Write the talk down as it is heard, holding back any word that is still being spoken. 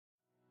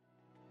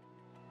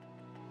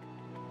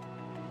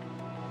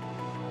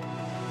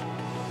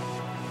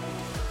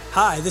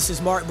Hi, this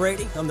is Mark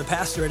Brady. I'm the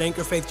pastor at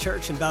Anchor Faith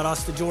Church in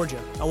Valdosta,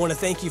 Georgia. I want to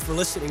thank you for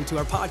listening to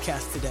our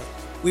podcast today.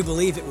 We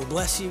believe it will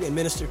bless you and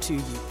minister to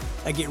you.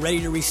 Now get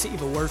ready to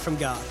receive a word from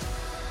God.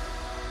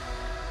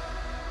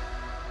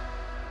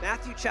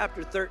 Matthew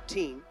chapter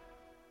 13.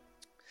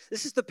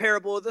 This is the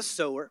parable of the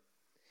sower.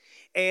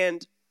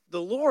 And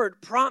the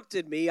Lord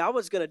prompted me. I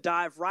was going to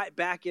dive right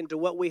back into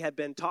what we had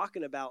been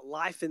talking about,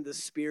 life in the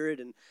Spirit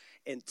and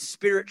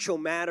spiritual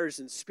matters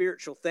and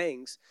spiritual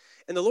things.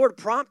 And the Lord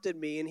prompted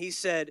me, and he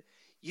said,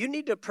 you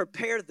need to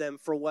prepare them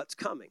for what's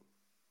coming.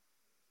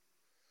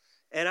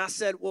 And I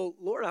said, well,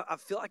 Lord, I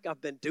feel like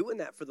I've been doing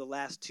that for the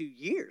last 2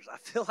 years. I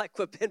feel like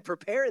we've been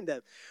preparing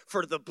them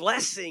for the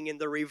blessing and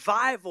the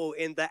revival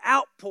and the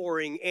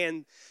outpouring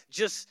and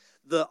just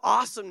the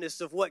awesomeness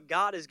of what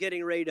God is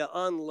getting ready to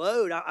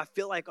unload. I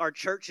feel like our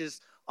church is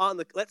on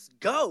the, let's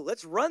go,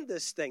 let's run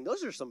this thing.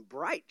 Those are some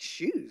bright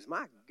shoes,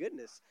 my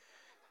goodness.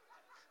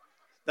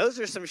 Those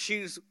are some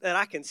shoes that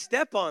I can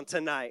step on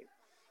tonight.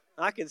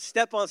 I can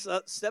step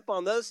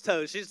on those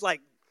toes. She's like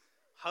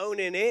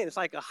honing in. It's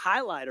like a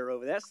highlighter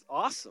over there. That's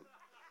awesome.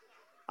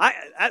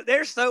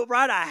 They're so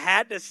bright, I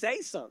had to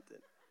say something.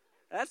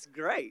 That's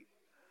great.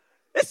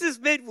 This is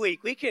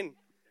midweek. We can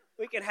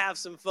have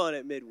some fun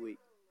at midweek.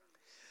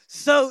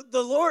 So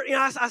the Lord,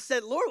 I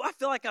said, Lord, I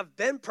feel like I've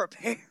been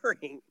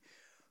preparing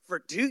for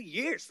 2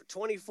 years, for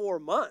 24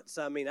 months.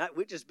 I mean,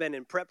 we've just been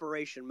in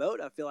preparation mode,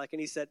 I feel like.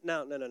 And he said,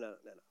 no.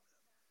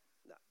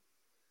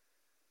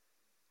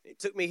 It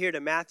took me here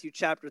to Matthew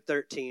chapter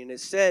 13, and it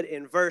said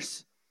in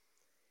verse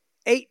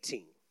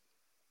 18,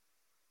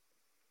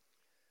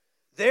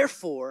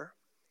 therefore,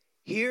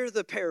 hear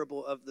the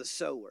parable of the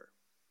sower.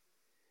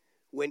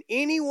 When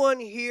anyone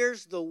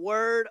hears the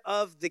word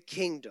of the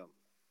kingdom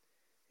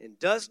and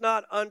does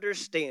not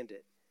understand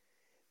it,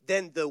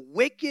 then the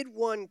wicked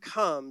one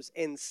comes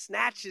and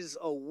snatches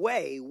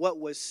away what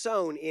was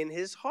sown in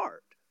his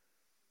heart.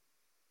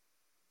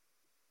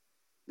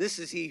 This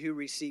is he who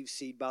receives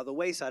seed by the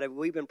wayside. Have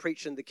we been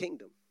preaching the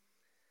kingdom?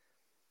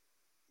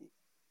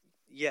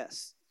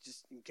 Yes,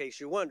 just in case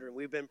you're wondering,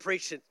 we've been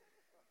preaching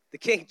the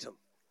kingdom.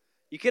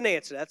 You can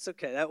answer. That's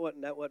okay. That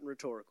wasn't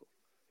rhetorical.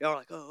 Y'all are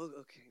like, oh,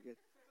 okay, good.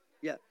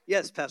 Yeah,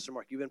 yes, Pastor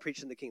Mark, you've been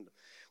preaching the kingdom.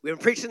 We've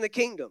been preaching the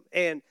kingdom,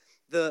 and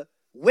the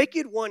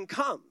wicked one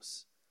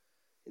comes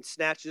and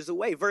snatches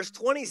away. Verse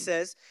 20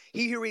 says,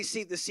 he who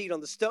received the seed on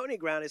the stony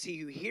ground is he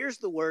who hears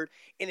the word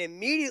and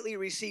immediately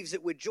receives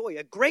it with joy.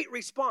 A great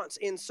response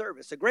in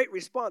service, a great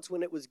response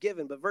when it was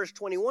given. But verse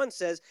 21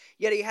 says,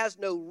 yet he has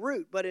no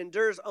root, but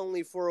endures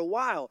only for a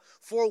while.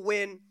 For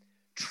when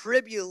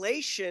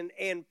tribulation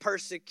and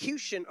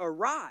persecution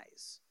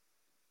arise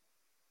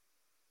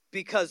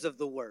because of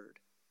the word,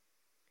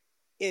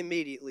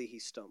 immediately he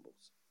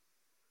stumbles.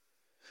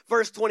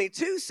 Verse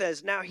 22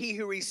 says, now he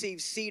who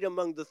receives seed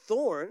among the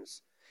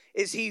thorns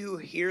is he who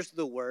hears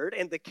the word,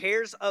 and the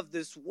cares of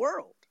this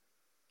world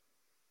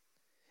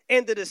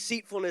and the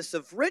deceitfulness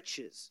of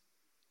riches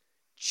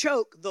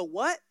choke the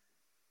what?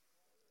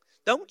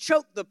 Don't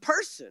choke the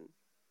person.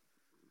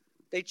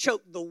 They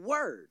choke the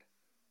word.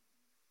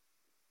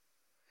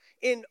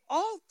 In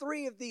all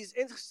three of these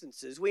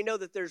instances, we know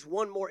that there's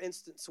one more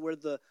instance where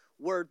the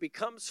word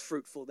becomes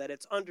fruitful, that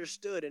it's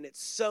understood and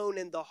it's sown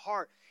in the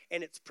heart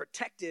and it's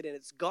protected and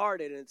it's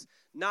guarded and it's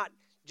not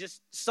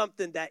just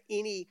something that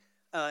any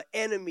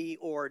enemy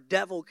or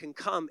devil can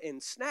come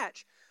and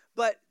snatch.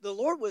 But the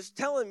Lord was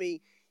telling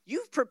me,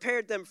 you've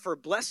prepared them for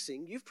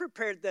blessing. You've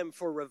prepared them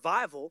for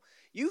revival.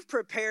 You've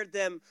prepared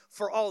them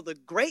for all the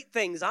great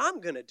things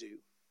I'm going to do.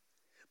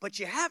 But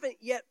you haven't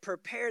yet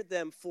prepared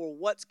them for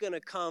what's going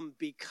to come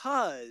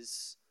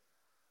because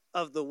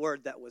of the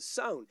word that was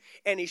sown.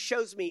 And he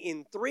shows me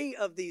in 3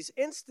 of these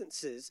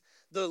instances,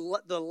 the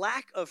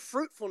lack of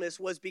fruitfulness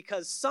was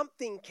because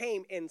something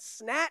came and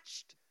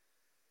snatched,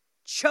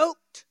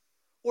 choked,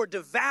 or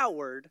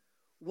devoured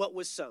what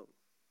was sown.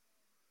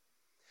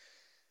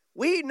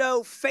 We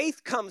know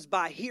faith comes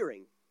by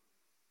hearing,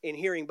 and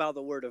hearing by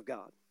the word of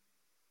God.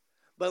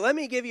 But let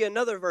me give you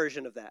another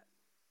version of that.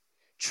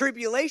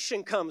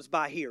 Tribulation comes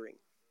by hearing,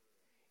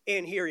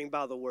 and hearing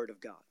by the word of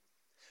God.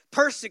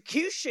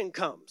 Persecution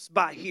comes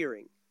by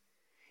hearing,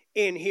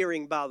 and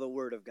hearing by the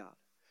word of God.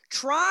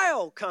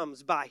 Trial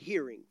comes by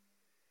hearing,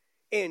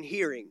 and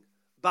hearing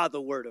by the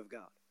word of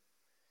God.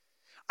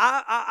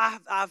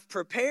 I've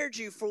prepared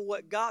you for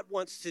what God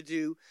wants to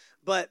do,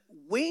 but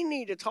we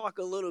need to talk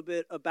a little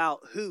bit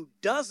about who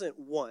doesn't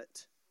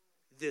want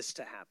this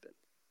to happen.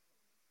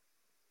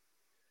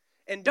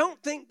 And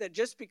don't think that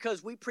just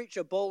because we preach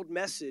a bold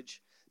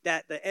message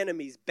that the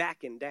enemy's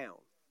backing down.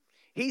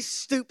 He's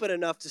stupid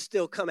enough to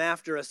still come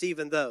after us,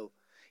 even though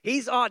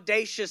he's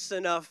audacious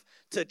enough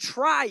to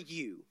try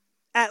you,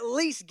 at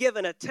least give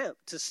an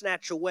attempt to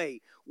snatch away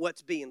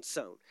what's being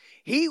sown.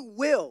 He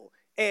will.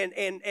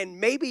 And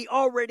maybe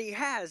already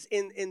has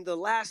in the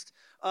last,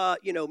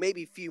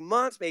 maybe few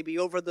months, maybe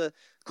over the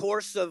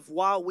course of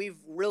while we've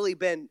really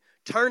been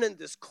turning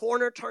this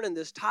corner, turning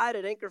this tide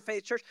at Anchor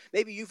Faith Church.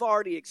 Maybe you've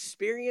already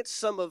experienced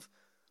some of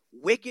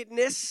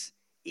wickedness,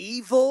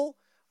 evil,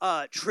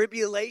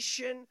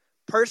 tribulation,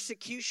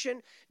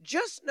 persecution,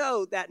 just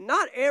know that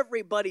not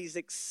everybody's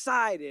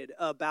excited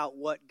about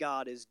what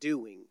God is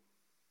doing.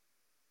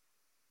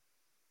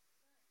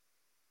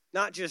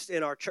 Not just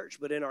in our church,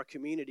 but in our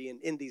community and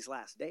in these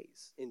last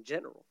days in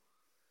general.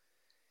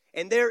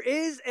 And there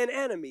is an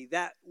enemy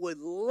that would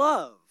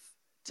love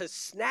to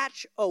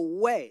snatch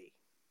away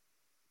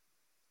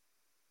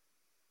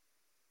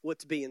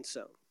what's being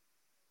sown.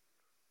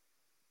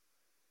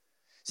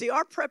 See,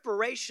 our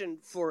preparation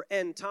for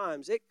end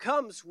times, it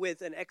comes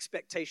with an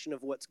expectation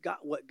of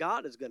what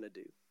God is going to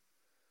do.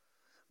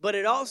 But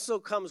it also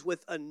comes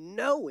with a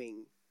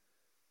knowing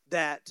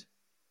that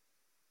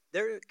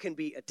there can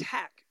be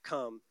attack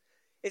come.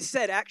 It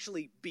said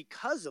actually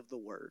because of the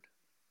word.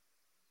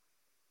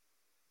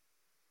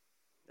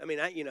 I mean,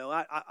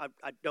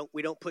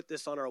 we don't put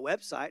this on our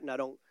website and I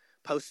don't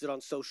post it on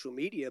social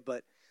media,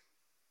 but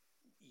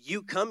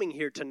you coming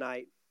here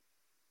tonight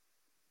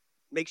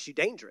makes you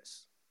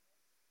dangerous.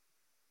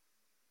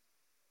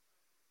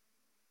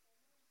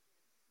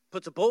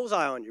 Puts a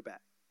bullseye on your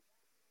back.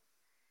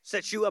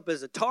 Sets you up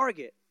as a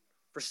target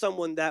for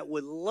someone that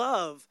would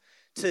love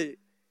to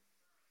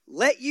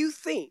let you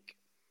think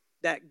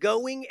that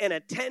going and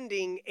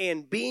attending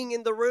and being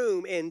in the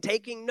room and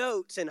taking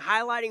notes and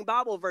highlighting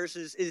Bible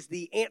verses is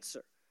the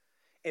answer.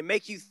 And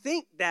make you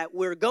think that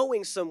we're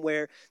going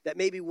somewhere that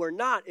maybe we're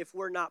not if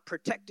we're not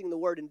protecting the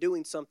word and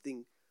doing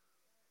something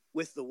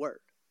with the word.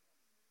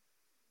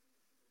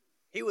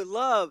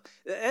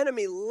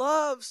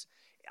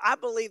 I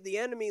believe the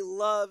enemy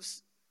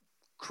loves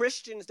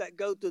Christians that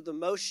go through the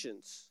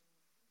motions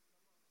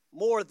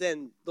more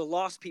than the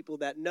lost people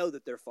that know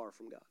that they're far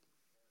from God.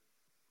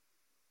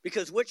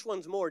 Because which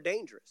one's more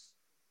dangerous?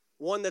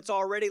 One that's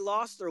already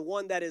lost or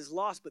one that is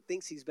lost but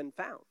thinks he's been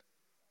found?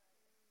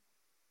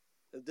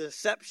 The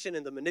deception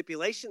and the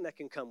manipulation that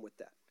can come with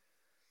that.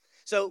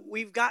 So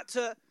we've got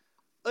to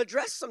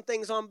address some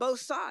things on both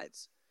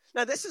sides.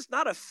 Now, this is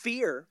not a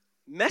fear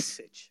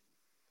message.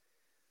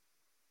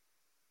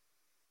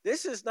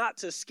 This is not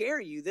to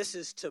scare you. This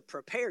is to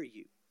prepare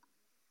you.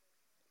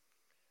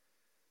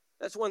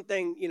 That's one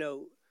thing,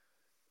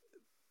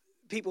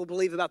 people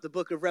believe about the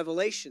book of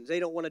Revelations. They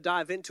don't want to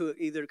dive into it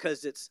either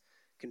because it's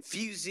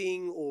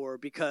confusing or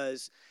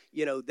because,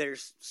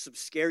 there's some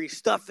scary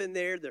stuff in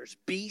there. There's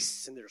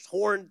beasts and there's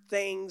horned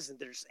things and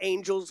there's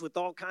angels with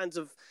all kinds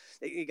of,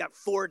 you got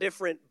 4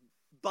 different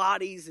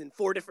bodies and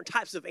 4 different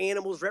types of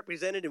animals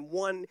represented in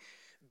one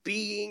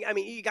being. I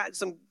mean, you got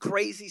some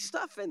crazy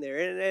stuff in there,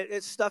 and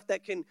it's stuff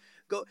that can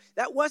go.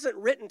 That wasn't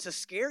written to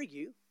scare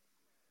you.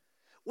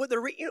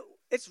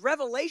 It's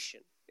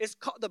Revelation.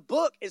 The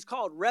book is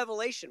called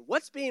Revelation.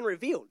 What's being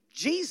revealed?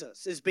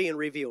 Jesus is being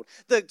revealed.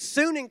 The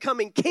soon and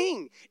coming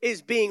King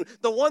is being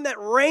the one that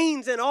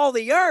reigns in all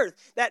the earth.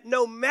 That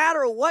no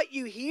matter what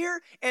you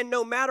hear and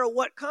no matter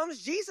what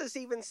comes, Jesus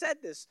even said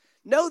this.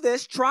 Know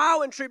this: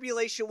 trial and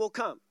tribulation will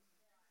come.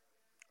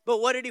 But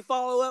what did he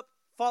follow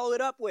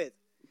it up with?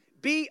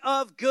 Be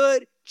of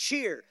good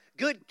cheer,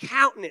 good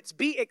countenance,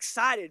 be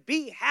excited,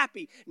 be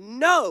happy.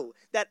 Know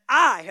that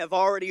I have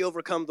already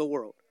overcome the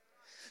world.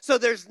 So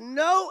there's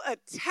no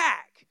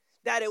attack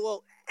that it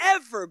will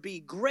ever be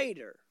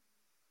greater,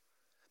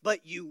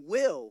 but you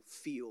will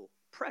feel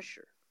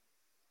pressure.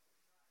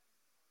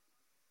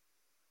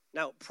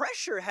 Now,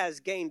 pressure has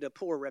gained a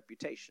poor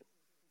reputation.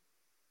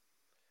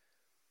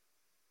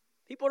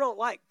 People don't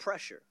like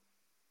pressure.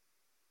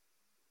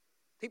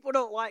 People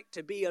don't like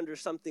to be under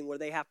something where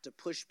they have to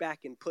push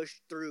back and push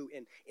through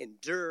and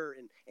endure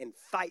and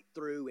fight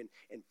through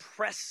and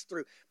press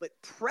through. But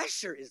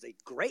pressure is a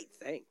great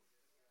thing.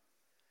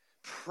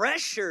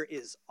 Pressure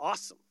is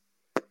awesome.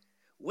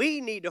 We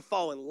need to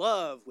fall in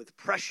love with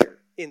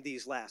pressure in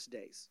these last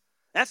days.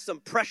 That's some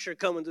pressure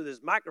coming through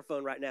this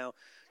microphone right now,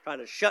 trying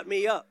to shut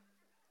me up.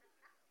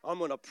 I'm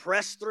going to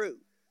press through.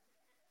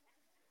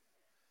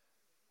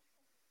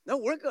 No,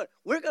 we're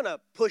going to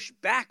push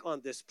back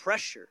on this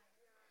pressure.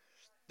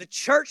 The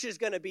church is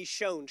going to be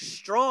shown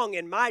strong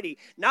and mighty,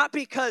 not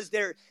because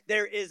there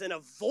is an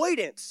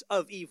avoidance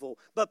of evil,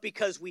 but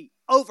because we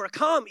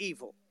overcome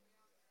evil.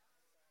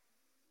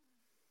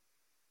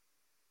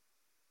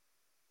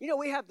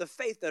 We have the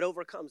faith that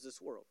overcomes this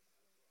world.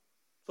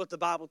 That's what the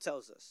Bible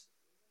tells us.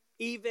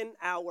 Even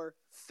our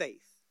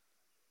faith.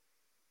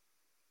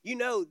 You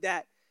know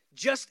that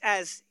just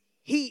as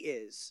he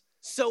is,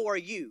 so are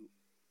you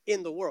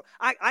in the world.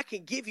 I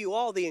can give you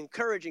all the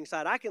encouraging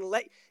side.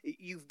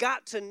 You've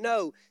got to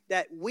know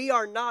that we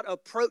are not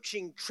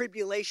approaching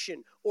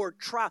tribulation or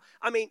trial.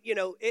 I mean,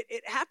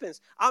 it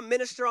happens. I'll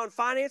minister on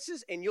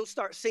finances and you'll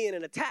start seeing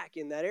an attack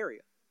in that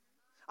area.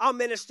 I'll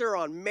minister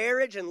on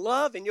marriage and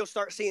love and you'll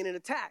start seeing an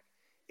attack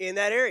in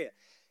that area.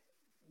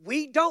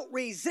 We don't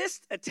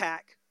resist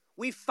attack.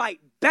 We fight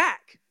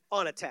back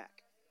on attack.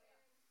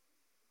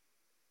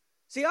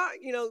 See,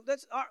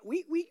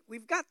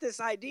 we've got this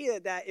idea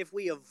that if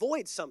we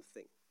avoid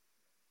something,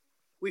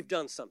 we've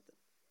done something.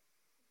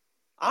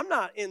 I'm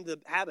not in the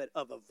habit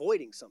of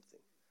avoiding something.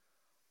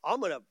 I'm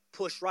going to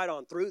push right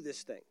on through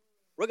this thing.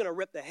 We're going to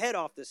rip the head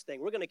off this thing.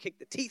 We're going to kick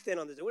the teeth in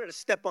on this. We're going to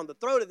step on the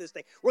throat of this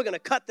thing. We're going to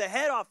cut the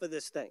head off of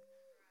this thing.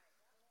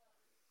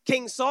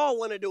 King Saul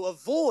wanted to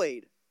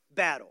avoid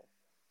battle.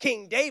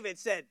 King David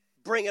said,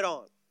 bring it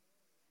on,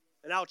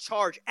 and I'll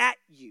charge at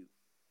you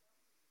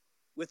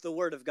with the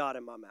word of God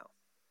in my mouth.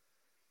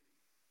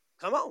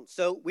 Come on.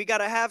 So we got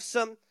to have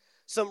some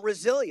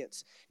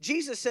resilience.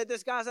 Jesus said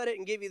this, guys, I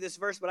didn't give you this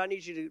verse, but I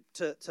need you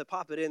to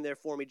pop it in there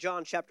for me.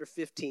 John chapter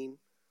 15,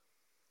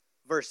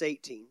 verse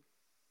 18.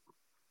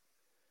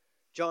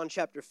 John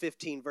chapter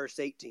 15, verse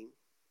 18.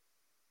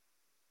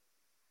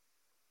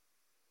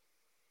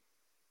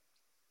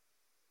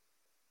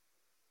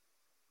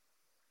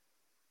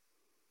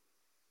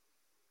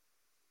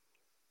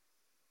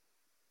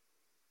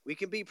 We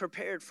can be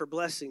prepared for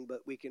blessing, but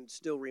we can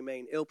still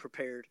remain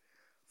ill-prepared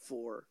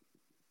for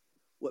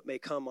what may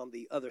come on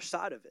the other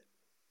side of it.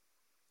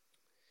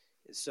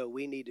 And so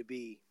we need to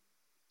be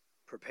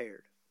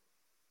prepared,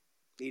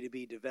 need to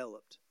be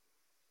developed,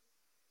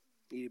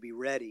 need to be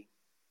ready.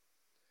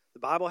 The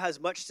Bible has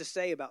much to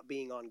say about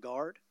being on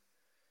guard,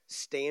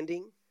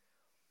 standing,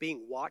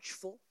 being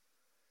watchful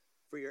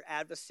for your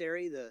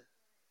adversary. The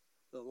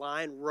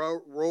lion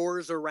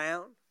roars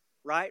around,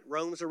 right?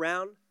 Roams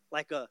around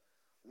like a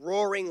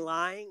roaring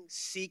lion,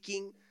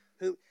 seeking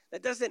whom.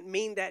 That doesn't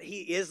mean that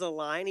he is a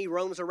lion. He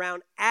roams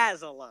around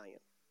as a lion,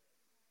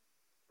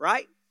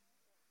 right?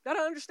 Got to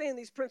understand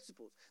these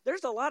principles.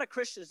 There's a lot of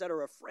Christians that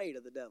are afraid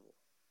of the devil,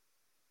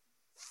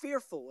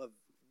 fearful of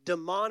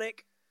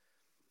demonic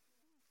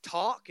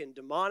talk and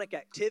demonic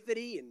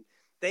activity and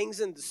things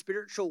in the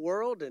spiritual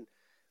world, and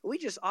we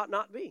just ought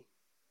not be.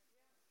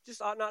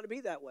 Just ought not to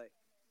be that way.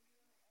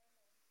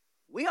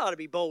 We ought to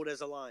be bold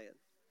as a lion.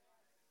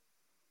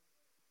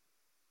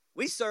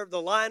 We serve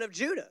the Lion of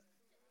Judah.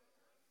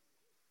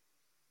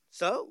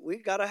 So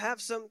we've got to have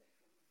some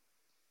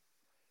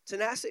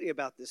tenacity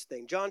about this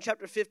thing. John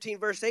chapter 15,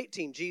 verse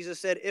 18, Jesus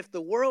said, if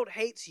the world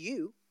hates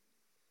you,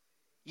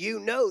 you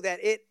know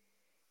that it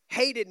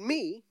hated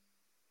me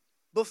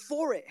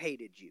before it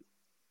hated you.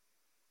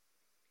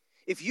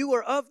 If you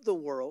were of the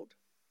world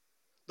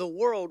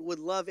would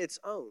love its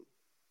own.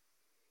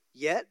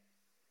 Yet,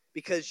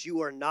 because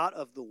you are not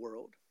of the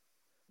world,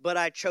 but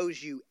I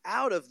chose you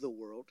out of the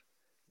world,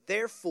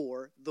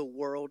 therefore the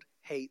world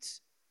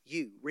hates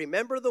you.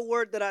 Remember the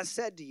word that I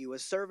said to you, a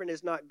servant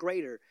is not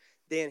greater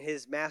than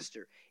his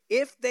master.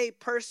 If they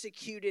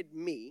persecuted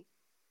me,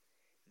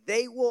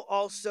 they will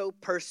also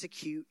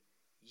persecute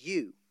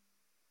you.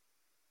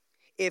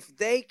 If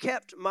they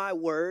kept my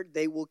word,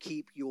 they will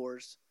keep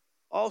yours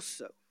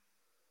also.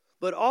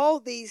 But all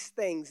these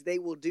things they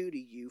will do to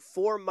you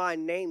for my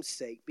name's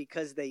sake,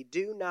 because they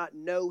do not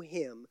know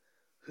him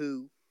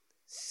who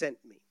sent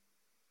me.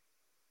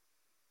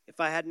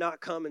 If I had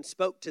not come and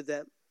spoke to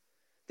them,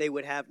 they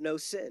would have no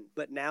sin.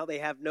 But now they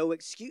have no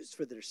excuse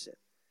for their sin.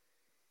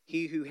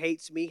 He who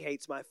hates me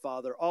hates my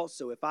Father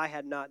also. If I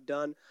had not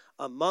done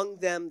among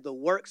them the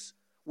works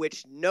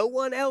which no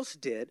one else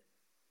did,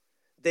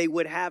 they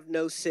would have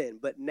no sin.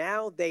 But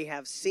now they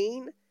have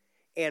seen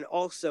and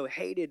also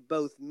hated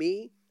both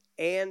me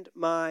and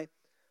my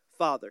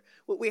Father.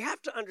 What we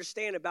have to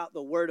understand about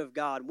the Word of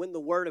God, when the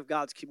Word of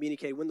God's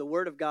communicated, when the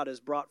Word of God is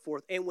brought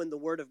forth, and when the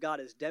Word of God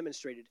is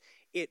demonstrated,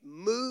 it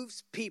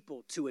moves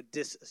people to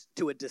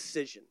a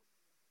decision.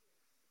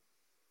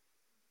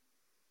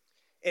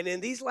 And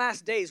in these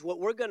last days, what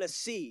we're going to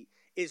see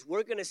is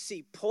we're going to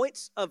see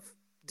points of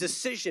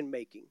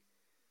decision-making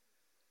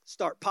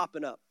start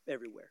popping up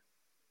everywhere.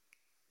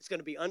 It's going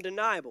to be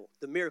undeniable,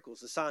 the miracles,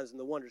 the signs, and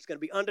the wonders. It's going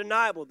to be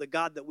undeniable, the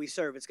God that we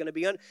serve. It's going to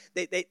be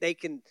they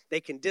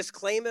can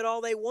disclaim it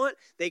all they want.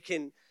 They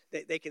can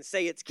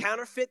say it's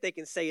counterfeit. They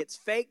can say it's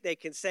fake. They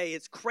can say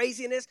it's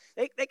craziness.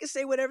 They can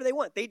say whatever they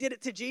want. They did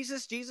it to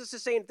Jesus. Jesus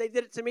is saying, if they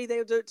did it to me,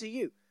 they'll do it to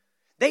you.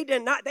 They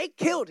did not. They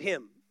killed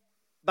him,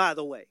 by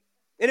the way.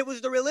 And it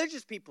was the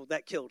religious people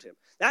that killed him.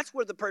 That's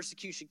where the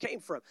persecution came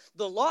from.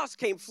 The lost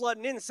came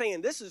flooding in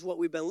saying, this is what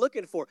we've been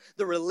looking for.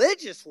 The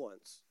religious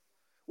ones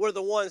were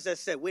the ones that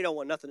said, we don't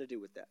want nothing to do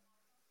with that.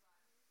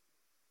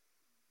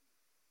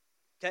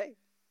 Okay?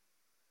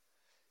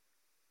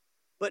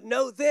 But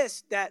know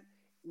this, that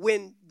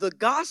when the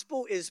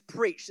gospel is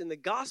preached and the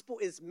gospel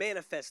is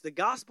manifest, the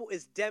gospel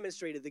is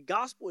demonstrated, the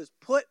gospel is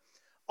put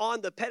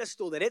on the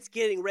pedestal that it's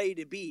getting ready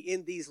to be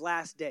in these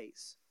last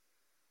days.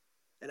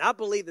 And I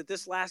believe that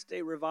this last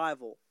day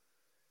revival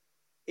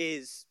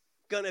is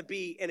going to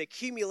be an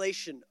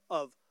accumulation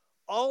of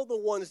all the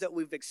ones that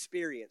we've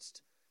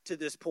experienced to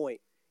this point.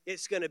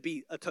 It's going to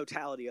be a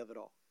totality of it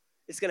all.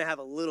 It's going to have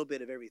a little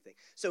bit of everything.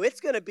 So it's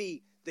going to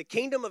be the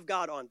kingdom of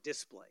God on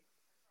display.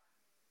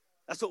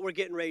 That's what we're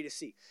getting ready to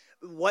see.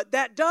 What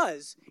that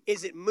does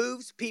is it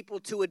moves people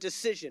to a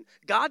decision.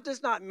 God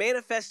does not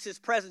manifest his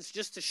presence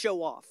just to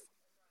show off.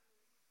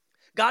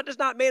 God does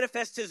not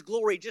manifest his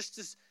glory just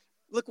to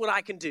look what I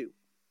can do.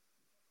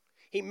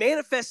 He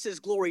manifests his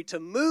glory to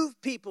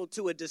move people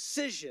to a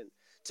decision,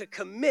 to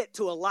commit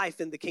to a life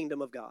in the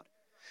kingdom of God.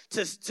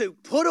 To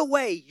put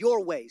away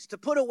your ways, to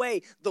put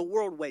away the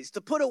world ways,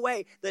 to put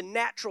away the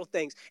natural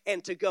things,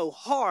 and to go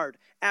hard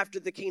after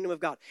the kingdom of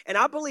God. And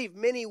I believe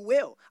many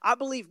will. I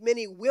believe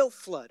many will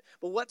flood.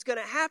 But what's going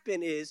to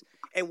happen is,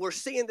 and we're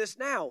seeing this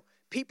now,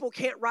 people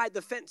can't ride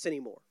the fence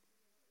anymore.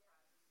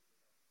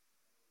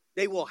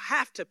 They will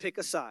have to pick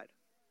a side.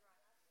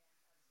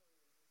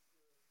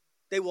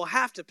 They will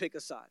have to pick a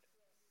side.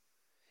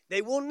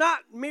 They will not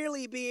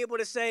merely be able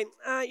to say,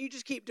 you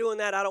just keep doing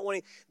that, I don't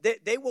want to.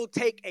 They will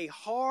take a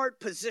hard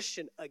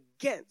position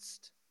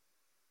against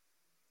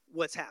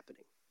what's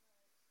happening.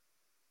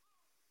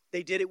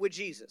 They did it with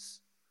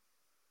Jesus.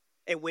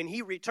 And when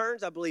he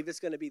returns, I believe it's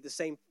going to be the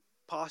same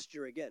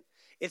posture again.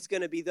 It's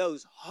going to be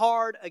those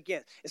hard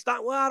against. It's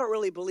not, well, I don't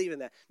really believe in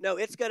that. No,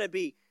 it's going to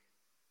be,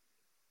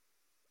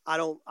 I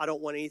don't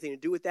want anything to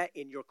do with that,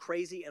 and you're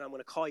crazy, and I'm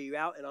going to call you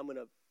out, and I'm going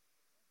to.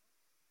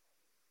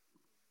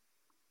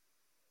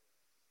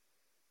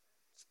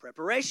 It's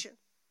preparation.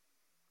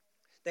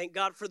 Thank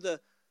God for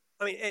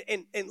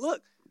and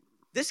look,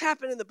 this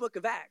happened in the book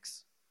of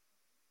Acts.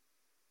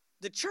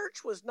 The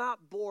church was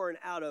not born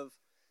out of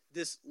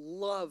this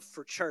love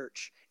for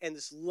church and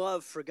this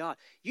love for God.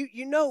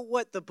 You know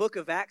what the book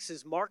of Acts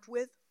is marked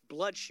with?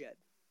 Bloodshed.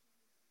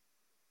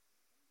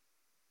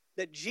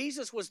 That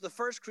Jesus was the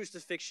first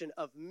crucifixion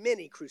of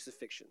many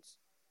crucifixions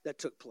that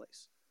took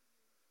place.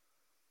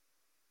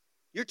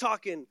 You're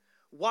talking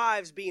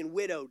wives being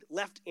widowed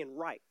left and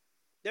right.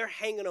 They're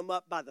hanging them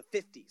up by the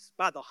 50s,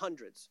 by the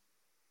hundreds.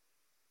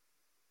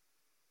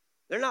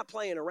 They're not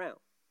playing around.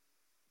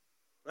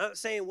 I'm not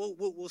saying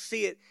we'll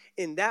see it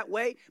in that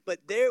way, but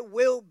there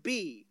will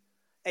be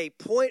a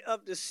point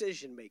of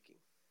decision making.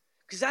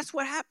 Because that's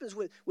what happens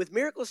with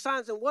miracles,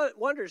 signs, and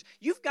wonders.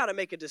 You've got to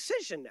make a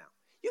decision now.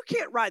 You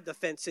can't ride the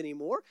fence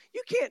anymore.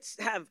 You can't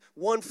have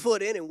 1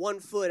 foot in and 1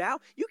 foot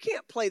out. You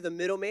can't play the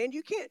middleman.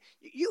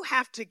 You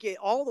have to get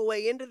all the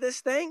way into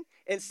this thing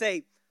and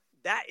say,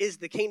 that is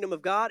the kingdom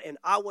of God, and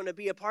I want to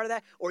be a part of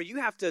that. Or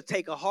you have to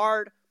take a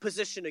hard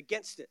position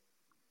against it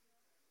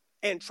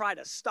and try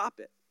to stop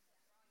it.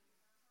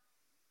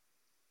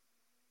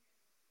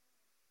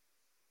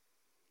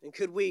 And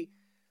could we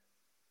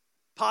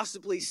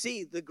possibly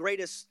see the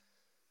greatest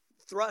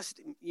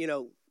thrust,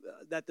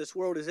 that this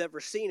world has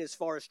ever seen as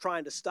far as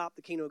trying to stop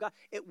the kingdom of God?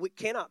 It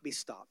cannot be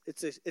stopped.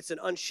 It's an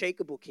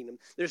unshakable kingdom.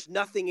 There's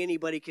nothing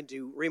anybody can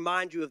do.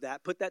 Remind you of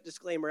that. Put that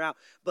disclaimer out.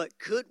 But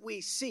could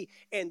we see?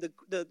 And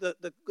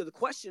the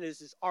question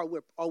is are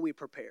we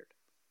prepared?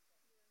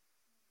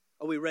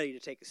 Are we ready to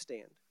take a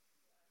stand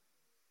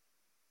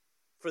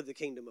for the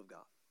kingdom of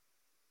God?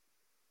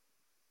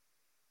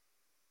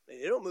 And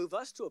it'll move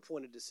us to a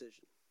point of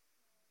decision.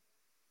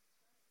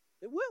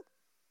 It will.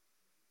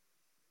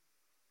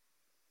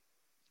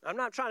 I'm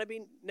not trying to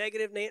be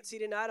negative Nancy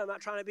tonight. I'm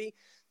not trying to be,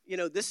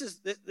 this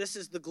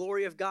is the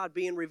glory of God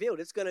being revealed.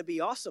 It's going to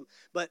be awesome.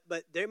 But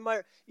there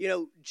might,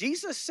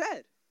 Jesus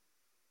said,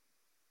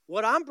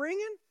 what I'm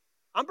bringing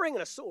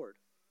a sword.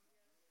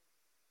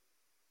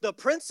 The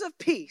Prince of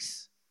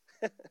Peace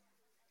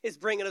is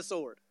bringing a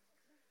sword.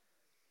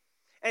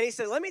 And he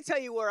said, let me tell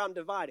you where I'm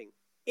dividing.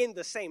 In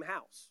the same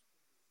house.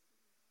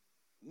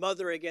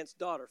 Mother against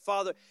daughter.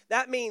 Father,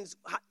 that means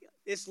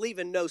it's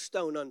leaving no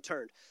stone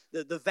unturned.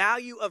 The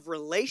value of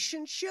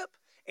relationship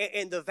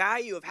and the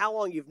value of how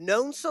long you've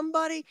known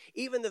somebody,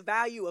 even the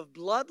value of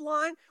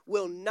bloodline,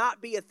 will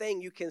not be a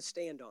thing you can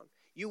stand on.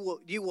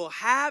 You will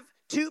have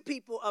two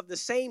people of the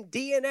same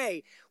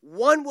DNA.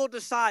 One will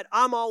decide,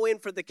 I'm all in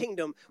for the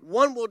kingdom.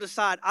 One will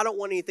decide, I don't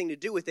want anything to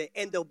do with it.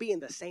 And they'll be in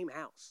the same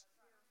house.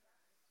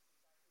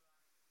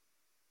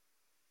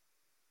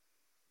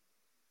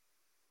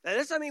 Now, that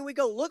doesn't mean we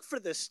go look for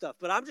this stuff,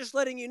 but I'm just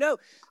letting you know,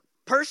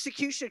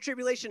 persecution and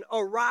tribulation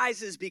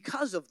arises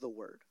because of the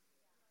word.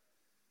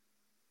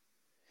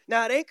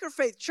 Now, at Anchor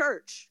Faith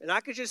Church, and I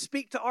could just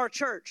speak to our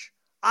church,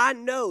 I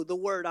know the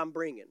word I'm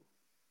bringing.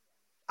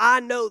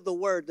 I know the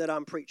word that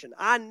I'm preaching.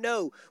 I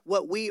know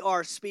what we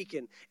are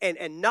speaking,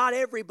 and not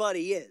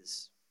everybody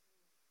is.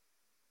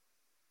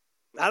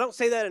 I don't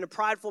say that in a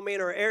prideful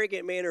manner or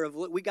arrogant manner of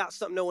we got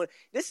something no one.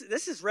 This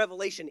is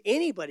revelation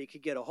anybody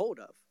could get a hold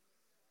of.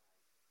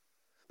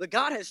 But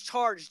God has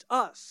charged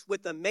us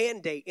with a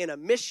mandate and a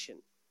mission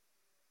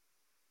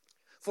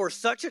for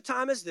such a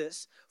time as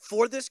this,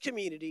 for this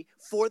community,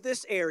 for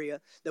this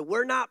area, that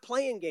we're not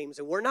playing games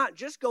and we're not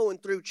just going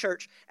through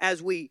church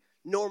as we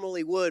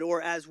normally would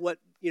or as what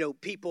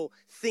people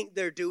think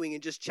they're doing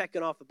and just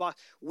checking off the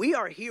box. We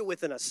are here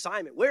with an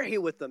assignment. We're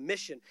here with a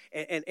mission,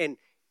 and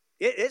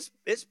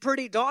it's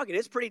pretty dogged.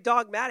 It's pretty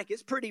dogmatic.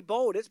 It's pretty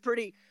bold. It's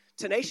pretty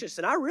tenacious,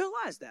 and I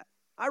realize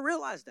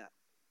that.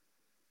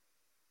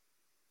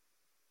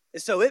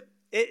 And so it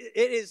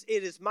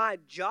is my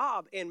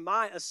job and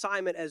my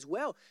assignment as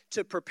well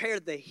to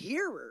prepare the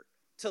hearer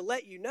to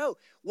let you know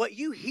what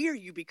you hear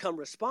you become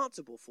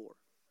responsible for.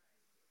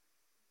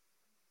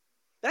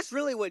 That's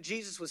really what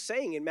Jesus was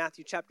saying in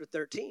Matthew chapter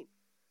 13.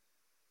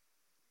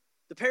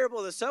 The parable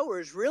of the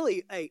sower is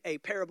really a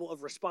parable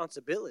of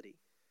responsibility.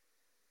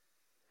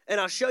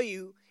 And I'll show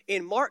you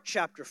in Mark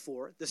chapter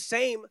 4, the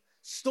same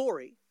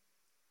story,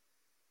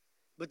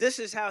 but this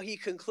is how he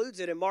concludes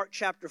it in Mark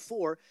chapter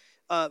 4.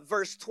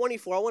 Verse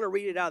 24, I want to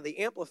read it out of the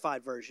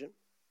Amplified Version.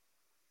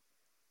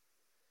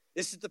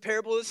 This is the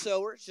parable of the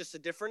sower. It's just a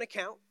different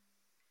account.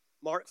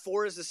 Mark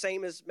 4 is the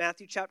same as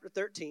Matthew chapter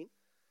 13.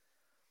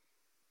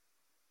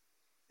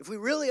 If we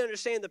really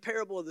understand the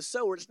parable of the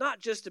sower, it's not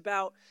just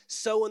about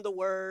sowing the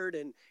word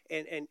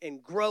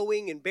and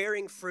growing and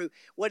bearing fruit.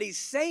 What he's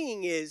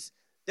saying is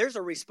there's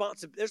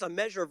a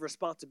measure of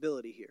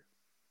responsibility here.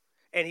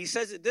 And he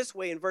says it this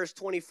way in verse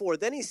 24.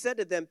 Then he said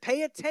to them,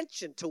 pay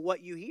attention to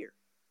what you hear.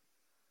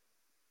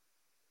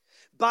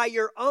 By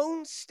your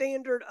own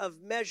standard of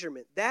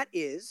measurement, that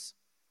is,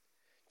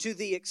 to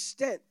the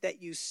extent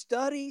that you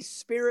study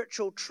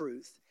spiritual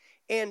truth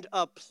and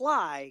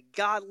apply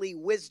godly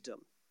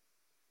wisdom,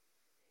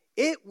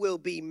 it will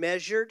be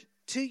measured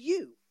to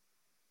you.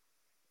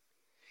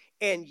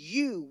 And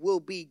you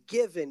will be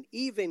given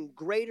even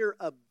greater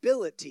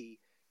ability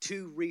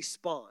to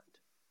respond.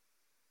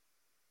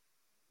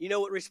 You know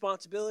what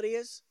responsibility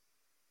is?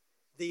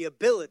 The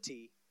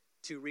ability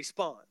to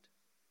respond.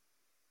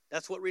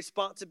 That's what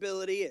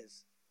responsibility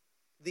is.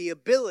 The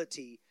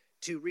ability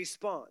to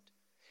respond.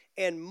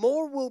 And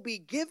more will be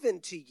given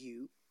to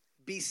you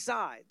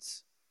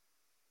besides.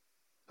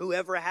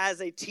 Whoever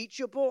has a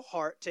teachable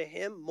heart, to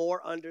him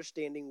more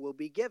understanding will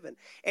be given.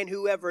 And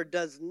whoever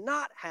does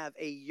not have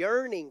a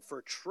yearning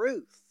for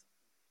truth,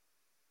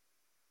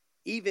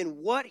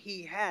 even what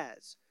he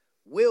has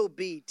will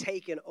be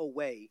taken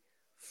away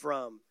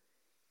from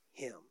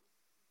him.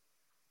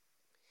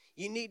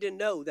 You need to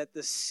know that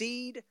the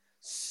seed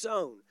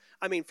sown,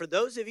 for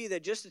those of you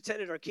that just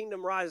attended our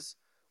Kingdom Rise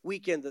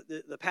weekend,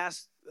 the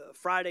past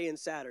Friday and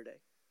Saturday,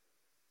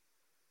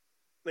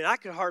 I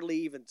could hardly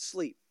even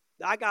sleep.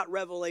 I got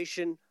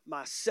revelation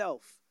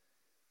myself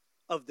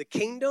of the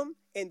kingdom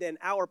and then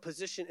our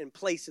position and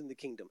place in the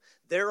kingdom.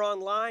 They're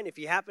online. If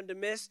you happen to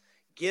miss,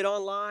 get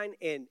online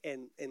and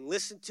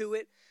listen to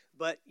it.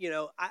 But,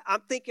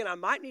 I'm thinking I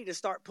might need to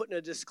start putting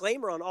a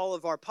disclaimer on all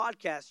of our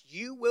podcasts.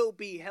 You will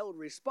be held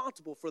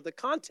responsible for the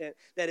content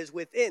that is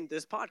within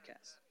this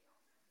podcast.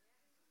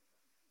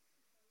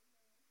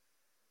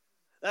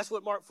 That's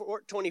what Mark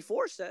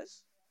 4:24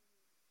 says.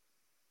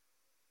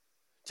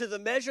 To the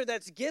measure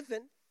that's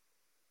given,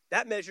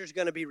 that measure is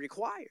going to be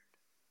required.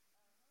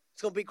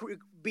 It's going to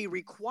be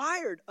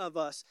required of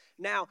us.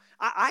 Now,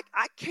 I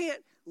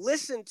can't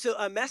listen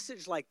to a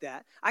message like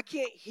that. I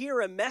can't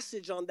hear a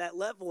message on that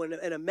level and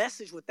a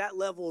message with that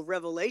level of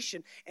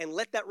revelation and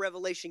let that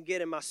revelation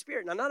get in my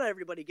spirit. Now, not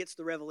everybody gets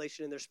the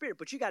revelation in their spirit,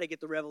 but you got to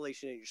get the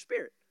revelation in your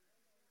spirit.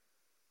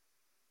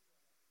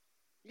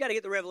 You got to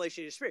get the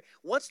revelation in your spirit.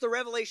 Once the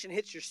revelation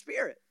hits your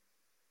spirit,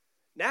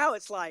 now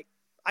it's like,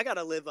 I got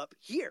to live up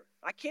here.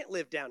 I can't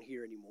live down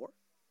here anymore.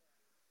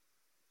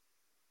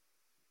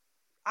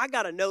 I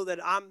got to know that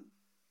I'm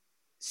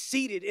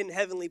seated in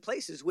heavenly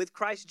places with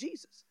Christ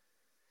Jesus.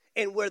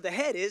 And where the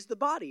head is, the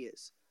body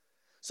is.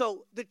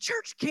 So the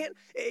church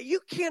you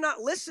cannot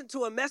listen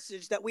to a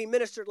message that we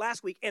ministered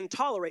last week and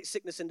tolerate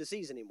sickness and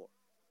disease anymore.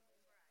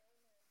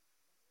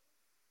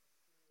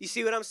 You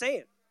see what I'm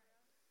saying?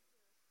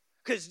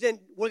 Because then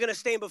we're going to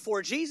stand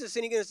before Jesus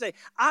and he's going to say,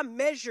 I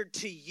measured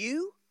to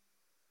you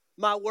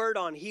my word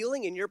on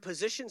healing in your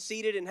position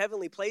seated in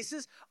heavenly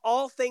places.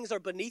 All things are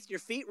beneath your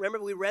feet. Remember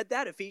we read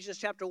that, Ephesians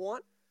chapter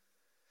 1.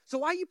 So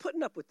why are you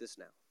putting up with this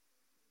now?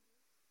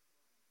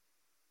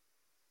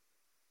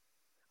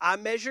 I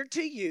measured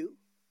to you.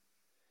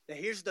 Now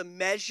here's the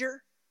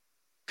measure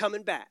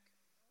coming back.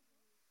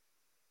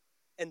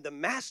 And the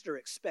master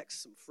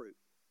expects some fruit.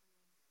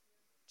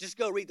 Just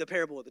go read the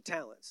parable of the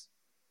talents.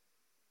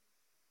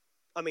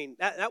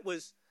 That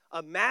was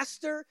a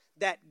master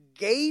that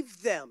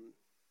gave them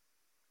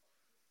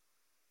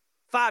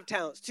 5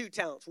 talents, 2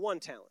 talents, 1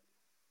 talent.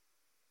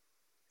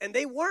 And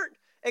they weren't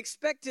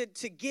expected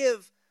to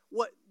give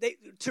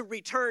to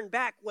return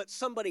back what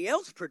somebody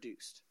else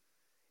produced.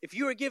 If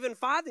you were given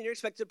 5, then you're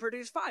expected to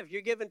produce 5. If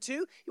you're given 2,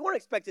 you weren't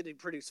expected to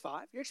produce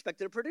 5. You're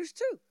expected to produce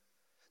 2.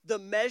 The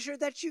measure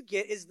that you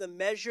get is the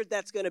measure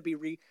that's going to be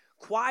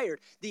required,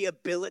 the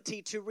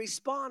ability to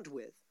respond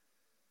with.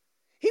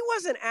 He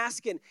wasn't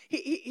asking,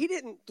 he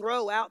didn't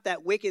throw out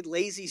that wicked,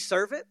 lazy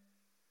servant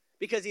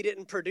because he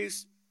didn't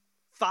produce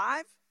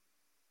 5,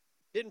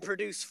 didn't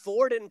produce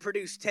 4, didn't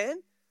produce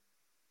 10.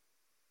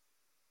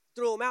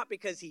 Threw him out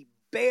because he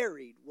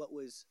buried what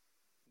was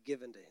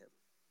given to him.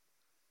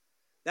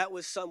 That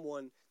was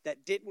someone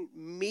that didn't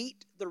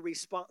meet the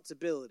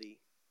responsibility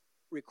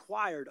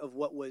required of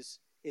what was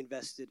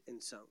invested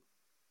and sown.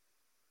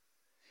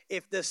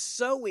 If the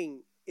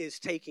sowing is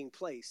taking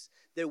place,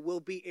 there will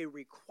be a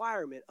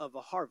requirement of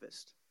a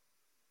harvest.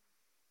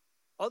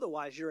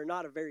 Otherwise, you're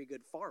not a very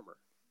good farmer.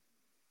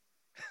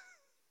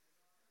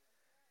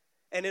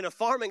 And in a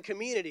farming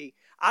community,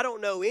 I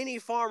don't know any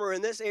farmer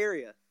in this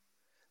area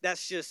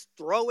that's just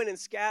throwing and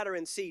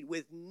scattering seed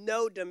with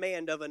no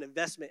demand of an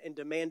investment and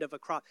demand of a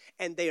crop.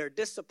 And they are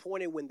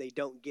disappointed when they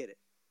don't get it.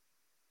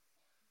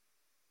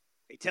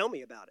 They tell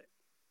me about it.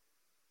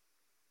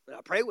 And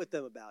I pray with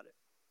them about it.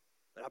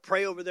 And I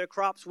pray over their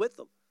crops with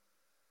them.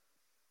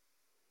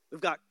 We've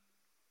got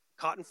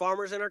cotton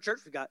farmers in our church.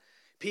 We've got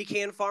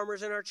pecan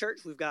farmers in our church.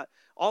 We've got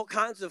all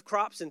kinds of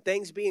crops and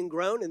things being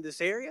grown in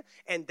this area.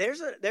 And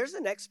there's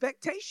an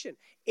expectation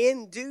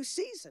in due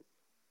season.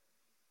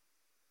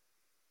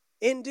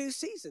 In due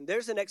season.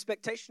 There's an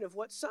expectation of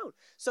what's sown.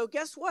 So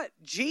guess what?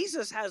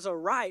 Jesus has a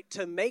right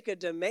to make a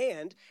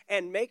demand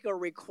and make a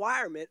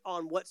requirement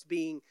on what's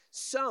being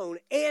sown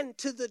and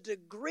to the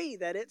degree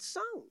that it's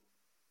sown.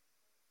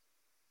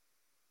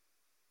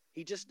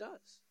 He just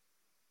does.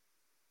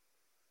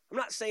 I'm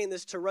not saying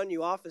this to run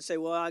you off and say,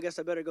 well, I guess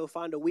I better go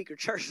find a weaker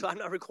church so I'm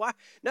not required.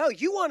 No,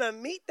 you want to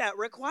meet that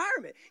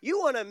requirement. You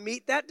want to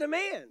meet that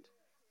demand.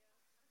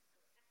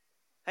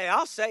 Hey,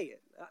 I'll say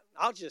it.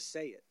 I'll just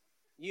say it.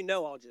 You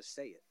know I'll just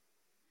say it.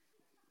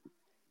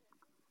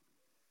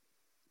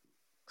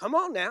 Come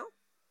on now.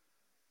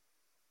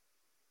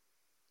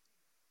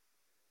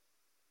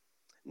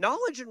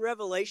 Knowledge and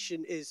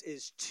revelation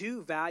is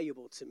too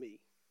valuable to me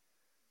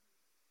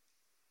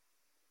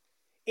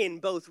in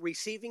both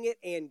receiving it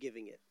and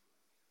giving it.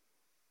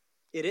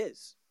 It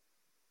is.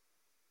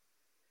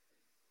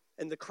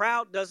 And the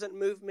crowd doesn't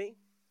move me.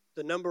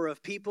 The number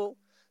of people,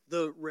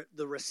 the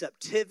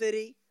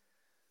receptivity,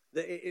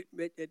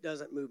 it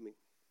doesn't move me.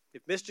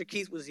 If Mr.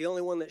 Keith was the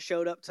only one that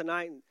showed up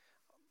tonight,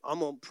 I'm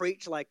going to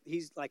preach like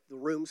he's like the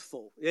room's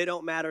full. It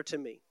don't matter to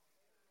me.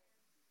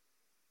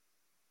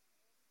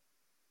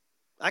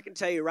 I can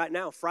tell you right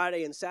now,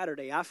 Friday and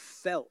Saturday, I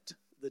felt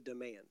the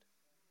demand.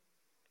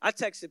 I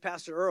texted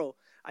Pastor Earl.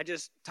 I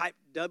just typed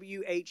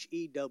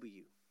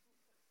WHEW.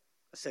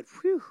 I said,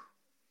 whew.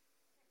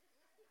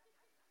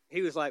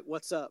 He was like,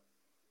 what's up?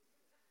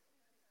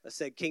 I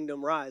said,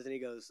 Kingdom Rise. And he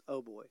goes,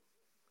 oh boy.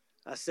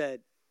 I said,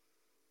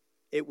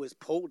 it was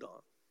pulled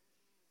on.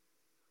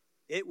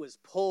 It was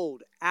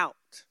pulled out.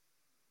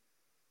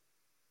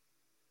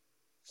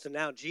 So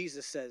now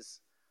Jesus says,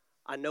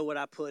 I know what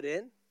I put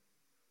in.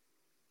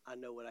 I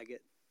know what I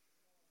get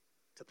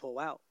to pull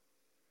out.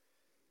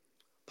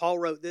 Paul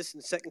wrote this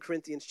in 2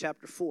 Corinthians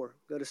chapter 4.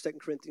 Go to 2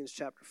 Corinthians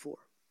chapter 4.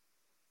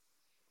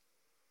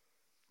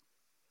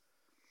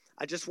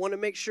 I just want to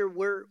make sure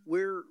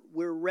we're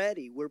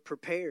ready, we're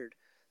prepared.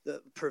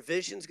 The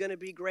provision's going to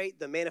be great.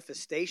 The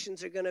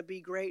manifestations are going to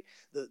be great.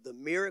 The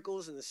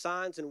miracles and the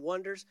signs and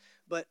wonders.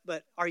 But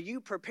are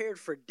you prepared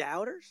for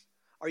doubters?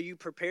 Are you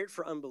prepared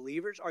for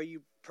unbelievers? Are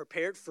you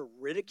prepared for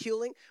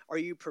ridiculing? Are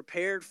you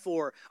prepared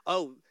for,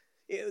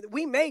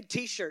 we made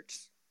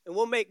T-shirts, and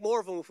we'll make more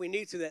of them if we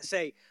need to, that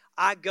say,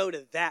 I go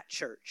to that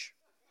church.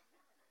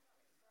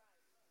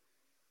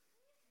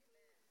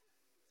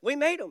 We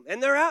made them,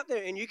 and they're out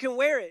there, and you can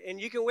wear it, and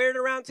you can wear it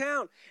around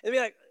town. And be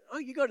like, oh,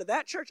 you go to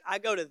that church? I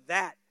go to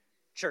that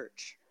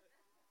church.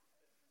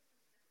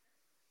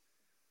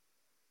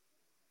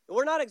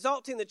 We're not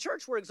exalting the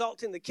church, we're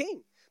exalting the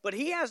King. But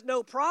he has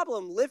no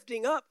problem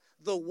lifting up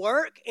the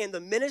work and the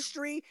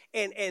ministry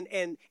and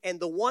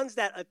the ones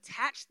that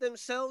attach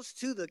themselves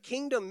to the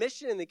kingdom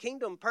mission and the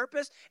kingdom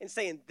purpose and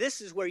saying,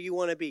 this is where you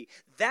want to be.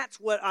 That's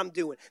what I'm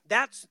doing.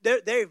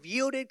 They've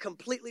yielded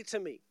completely to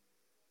me.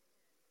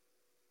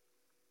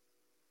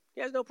 He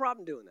has no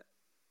problem doing that.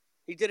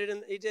 He did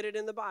it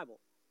in the Bible.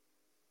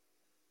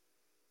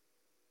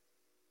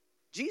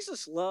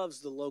 Jesus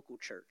loves the local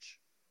church.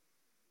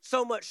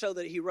 So much so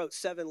that he wrote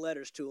 7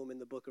 letters to them in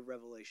the book of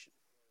Revelation.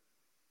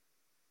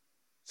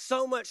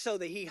 So much so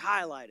that he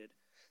highlighted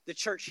the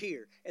church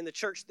here and the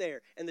church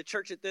there and the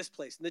church at this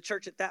place and the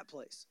church at that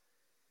place.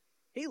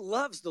 He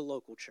loves the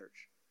local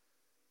church.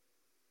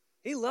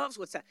 He loves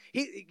what's that.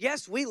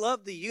 Yes, we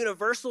love the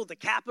universal, the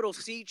capital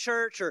C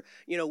church, or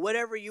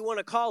whatever you want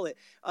to call it.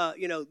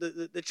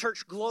 The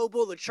church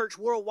global, the church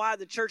worldwide,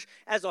 the church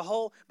as a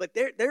whole. But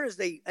there is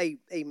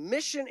a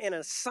mission and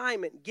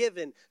assignment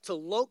given to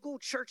local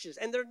churches,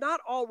 and they're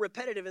not all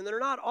repetitive, and they're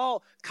not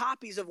all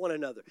copies of one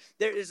another.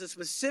 There is a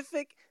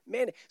specific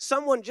man.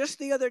 Someone just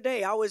the other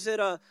day, I was at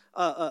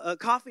a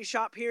coffee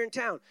shop here in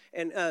town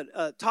and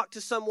talked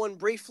to someone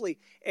briefly,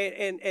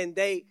 and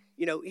they.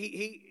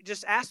 He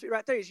just asked me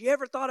right there, you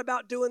ever thought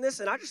about doing this?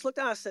 And I just looked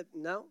at him and I said,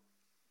 no.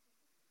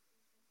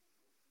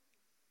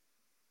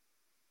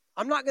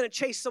 I'm not going to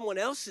chase someone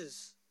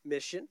else's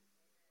mission.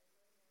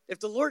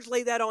 If the Lord's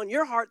laid that on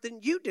your heart, then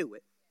you do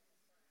it.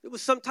 It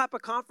was some type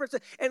of conference.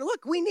 And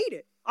look, we need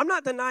it. I'm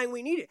not denying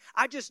we need it.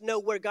 I just know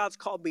where God's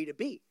called me to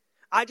be.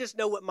 I just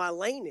know what my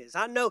lane is.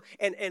 I know,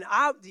 and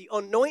the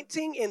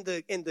anointing and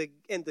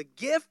the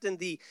gift and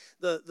the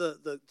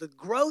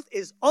growth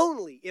is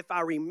only if I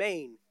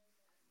remain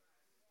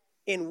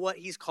in what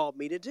he's called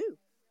me to do.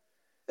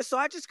 And so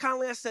I just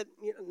kindly said,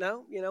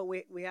 no,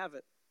 we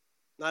haven't.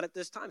 Not at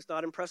this time. It's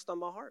not impressed on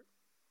my heart.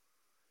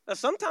 Now,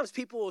 sometimes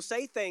people will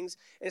say things,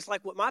 and it's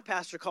like what my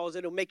pastor calls it,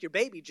 it'll make your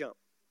baby jump.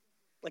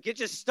 Like it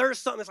just stirs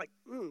something. It's like,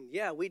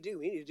 yeah, we do.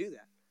 We need to do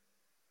that.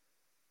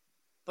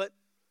 But,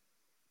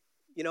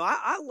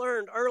 I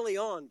learned early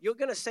on, you're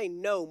going to say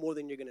no more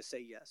than you're going to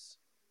say yes.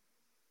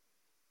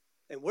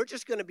 And we're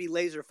just going to be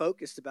laser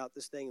focused about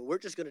this thing. And we're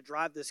just going to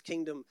drive this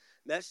kingdom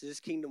message, this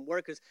kingdom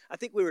work. Because I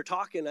think we were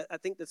talking, I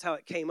think that's how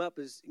it came up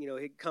is,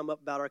 it'd come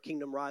up about our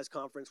Kingdom Rise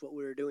conference, what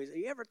we were doing. He said,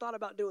 you ever thought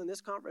about doing this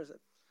conference? I said,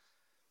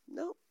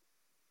 no.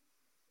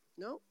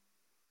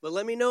 But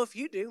let me know if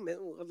you do, man.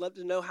 I'd love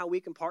to know how we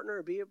can partner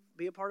or be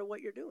a part of what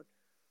you're doing.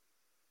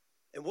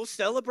 And we'll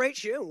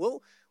celebrate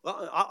you.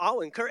 And I'll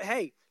encourage,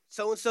 hey,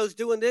 so-and-so's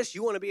doing this.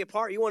 You want to be a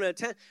part. You want to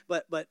attend.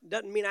 But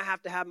doesn't mean I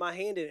have to have my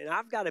hand in it. And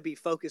I've got to be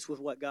focused with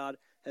what God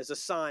has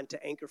assigned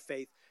to Anchor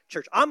Faith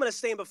Church. I'm going to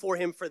stand before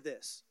him for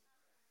this.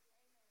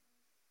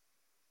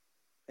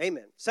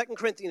 Amen. 2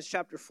 Corinthians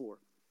chapter 4,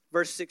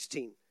 verse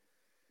 16.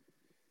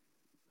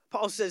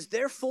 Paul says,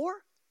 therefore,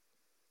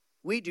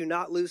 we do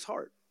not lose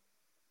heart.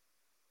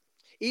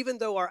 Even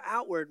though our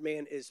outward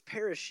man is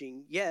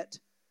perishing, yet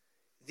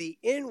the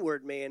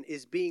inward man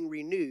is being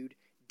renewed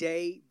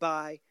day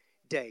by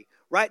day.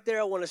 Right there,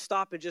 I want to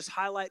stop and just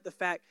highlight the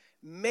fact,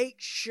 make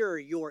sure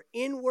your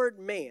inward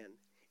man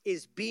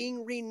is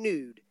being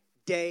renewed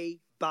day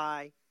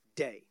by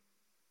day.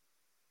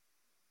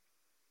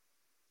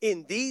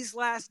 In these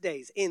last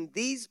days, in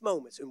these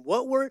moments, in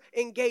what we're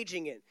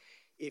engaging in,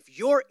 if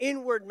your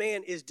inward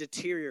man is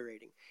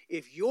deteriorating,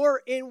 if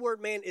your inward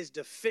man is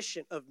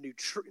deficient of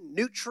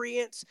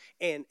nutrients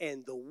and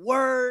the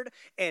word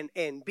and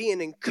being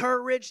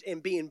encouraged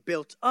and being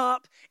built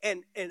up,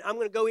 and I'm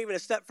going to go even a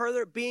step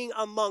further, being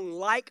among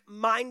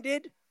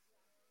like-minded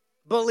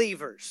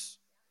believers.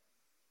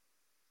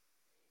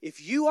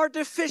 If you are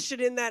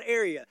deficient in that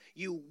area,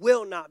 you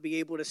will not be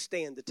able to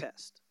stand the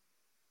test.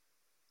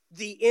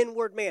 The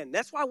inward man.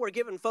 That's why we're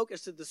giving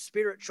focus to the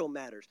spiritual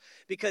matters.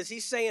 Because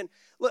he's saying,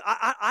 look,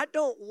 I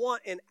don't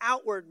want an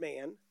outward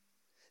man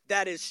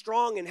that is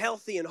strong and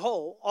healthy and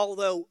whole,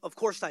 although, of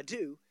course, I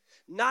do,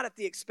 not at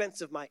the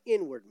expense of my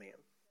inward man.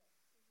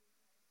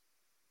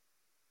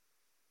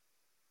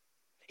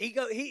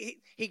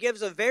 He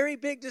gives a very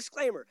big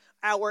disclaimer.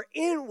 Our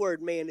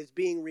inward man is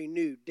being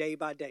renewed day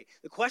by day.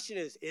 The question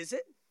is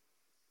it?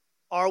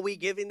 Are we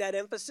giving that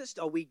emphasis?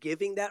 Are we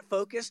giving that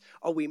focus?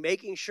 Are we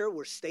making sure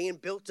we're staying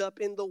built up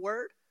in the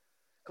word?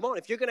 Come on,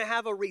 if you're going to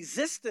have a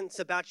resistance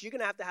about you, you're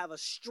going to have a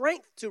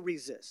strength to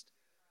resist.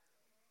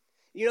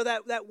 You know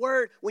that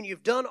word, when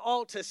you've done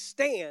all to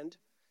stand,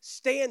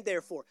 stand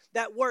therefore.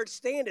 That word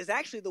stand is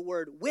actually the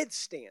word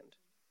withstand.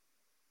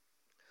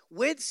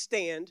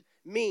 Withstand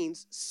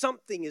means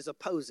something is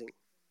opposing.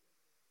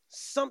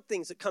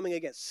 Something's coming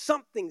against.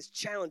 Something's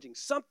challenging.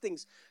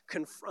 Something's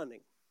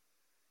confronting.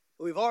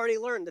 We've already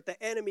learned that the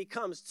enemy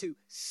comes to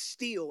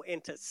steal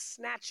and to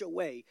snatch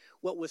away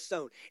what was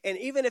sown. And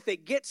even if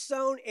it gets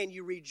sown and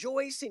you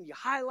rejoice and you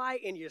highlight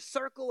and you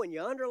circle and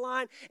you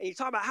underline and you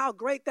talk about how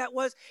great that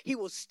was, he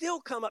will still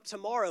come up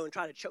tomorrow and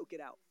try to choke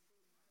it out.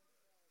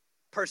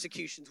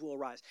 Persecutions will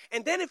arise.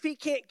 And then if he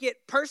can't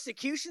get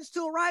persecutions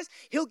to arise,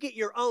 he'll get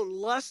your own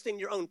lust and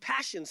your own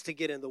passions to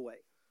get in the way.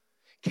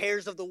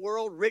 Cares of the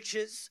world,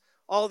 riches,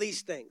 all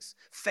these things.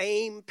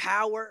 Fame,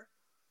 power.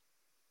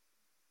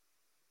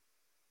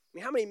 I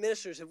mean, how many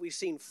ministers have we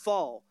seen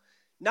fall,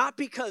 not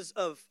because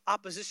of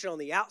opposition on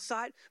the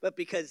outside, but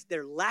because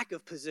their lack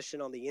of position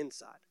on the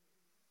inside?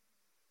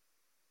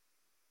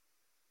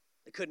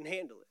 They couldn't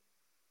handle it.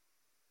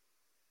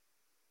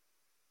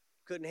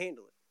 Couldn't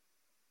handle it.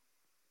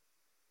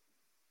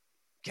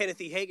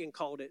 Kenneth E. Hagin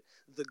called it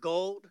the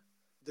gold,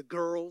 the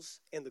girls,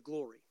 and the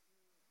glory.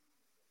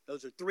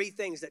 Those are three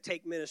things that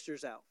take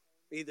ministers out.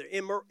 Either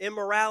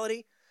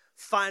immorality,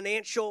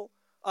 financial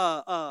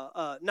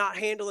not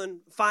handling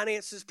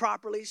finances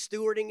properly,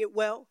 stewarding it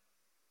well,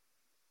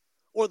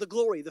 or the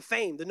glory, the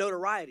fame, the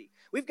notoriety.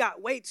 We've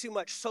got way too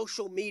much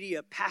social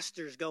media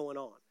pastors going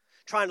on,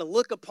 trying to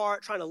look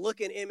apart, trying to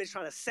look in image,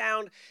 trying to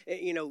sound,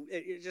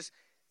 it's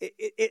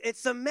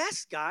a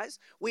mess, guys.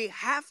 We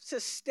have to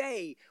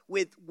stay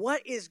with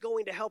what is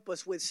going to help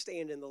us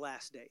withstand in the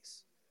last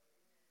days.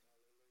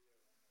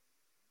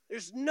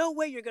 There's no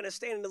way you're going to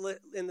stand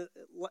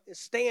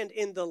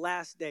in the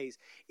last days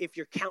if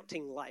you're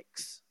counting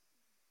likes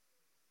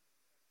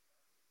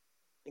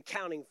and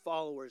counting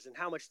followers and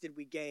how much did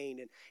we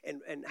gain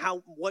and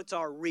what's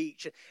our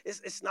reach.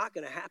 It's not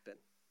going to happen.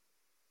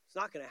 It's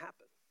not going to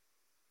happen.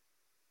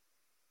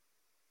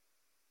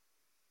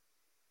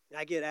 And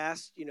I get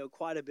asked,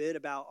 quite a bit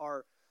about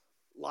our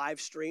live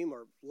stream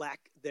or lack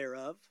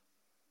thereof.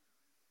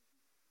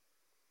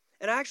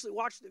 And I actually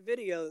watched the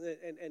video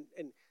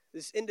and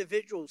this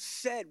individual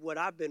said what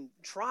I've been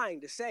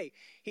trying to say.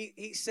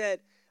 He said,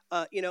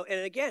 and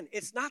again,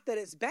 it's not that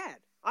it's bad.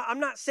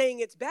 I'm not saying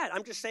it's bad.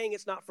 I'm just saying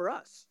it's not for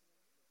us.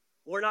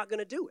 We're not going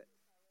to do it.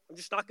 I'm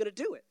just not going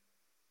to do it.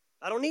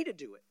 I don't need to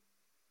do it.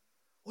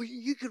 Well,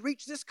 you could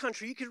reach this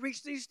country. You could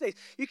reach these states.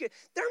 They're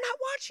not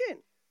watching.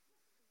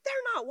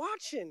 They're not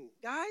watching,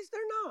 guys.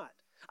 They're not.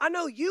 I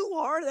know you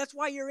are. That's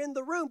why you're in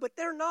the room, but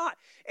they're not.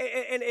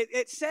 And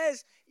it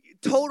says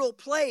total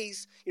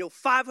plays,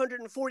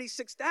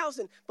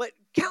 546,000, but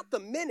count the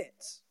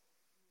minutes.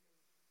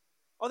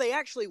 Are they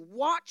actually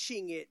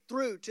watching it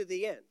through to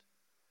the end?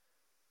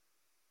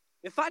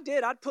 If I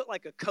did, I'd put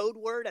like a code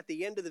word at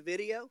the end of the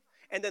video,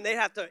 and then they'd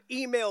have to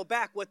email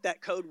back what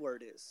that code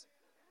word is.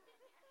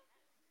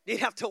 You'd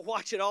have to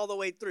watch it all the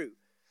way through.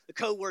 The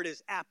code word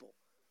is Apple.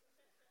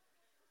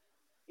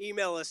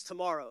 Email us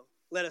tomorrow.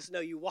 Let us know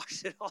you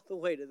watched it all the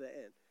way to the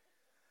end.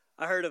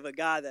 I heard of a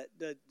guy that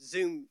did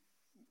Zoom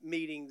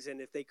meetings,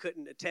 and if they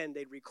couldn't attend,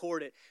 they'd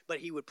record it. But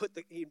he would put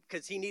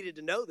because he needed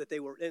to know that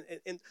they were.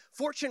 And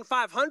Fortune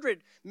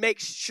 500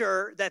 makes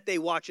sure that they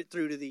watch it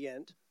through to the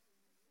end.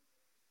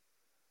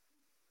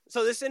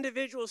 So this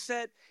individual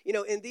said,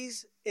 in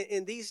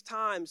these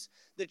times,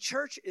 the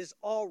church is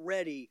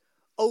already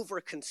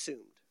overconsumed.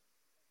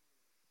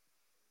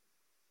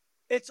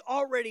 It's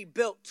already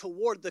built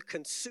toward the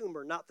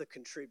consumer, not the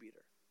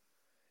contributor.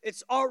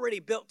 It's already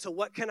built to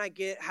what can I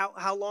get,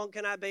 how long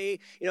can I be?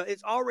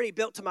 It's already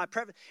built to my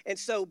preference. And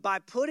so by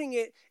putting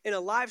it in a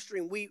live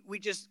stream, we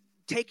just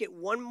take it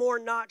one more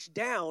notch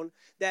down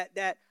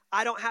that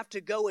I don't have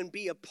to go and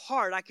be a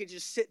part. I could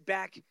just sit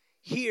back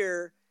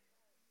here.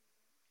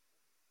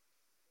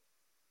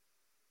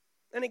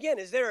 And again,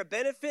 is there a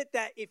benefit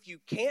that if you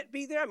can't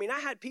be there? I mean, I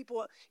had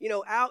people,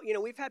 out,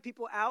 we've had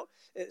people out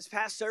in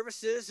past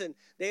services and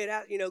they had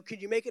asked,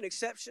 could you make an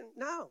exception?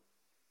 No.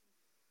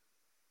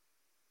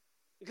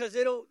 Because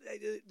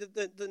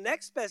the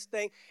next best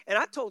thing, and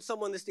I told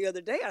someone this the other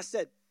day, I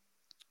said,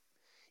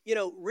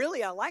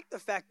 really I like the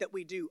fact that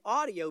we do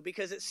audio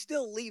because it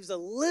still leaves a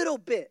little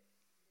bit.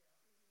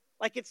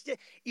 Like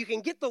you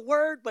can get the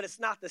word, but it's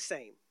not the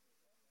same.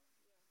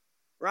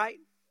 Right?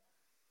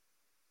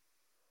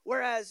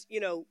 Whereas,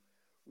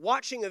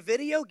 watching a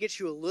video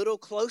gets you a little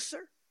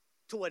closer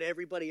to what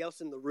everybody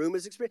else in the room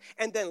is experiencing.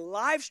 And then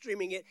live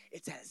streaming it,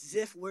 it's as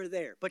if we're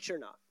there, but you're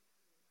not.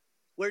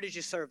 Where did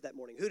you serve that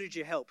morning? Who did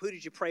you help? Who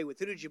did you pray with?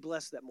 Who did you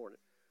bless that morning?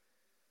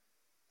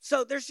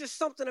 So there's just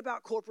something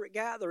about corporate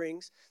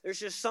gatherings. There's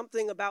just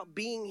something about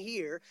being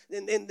here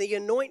and the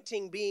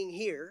anointing being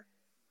here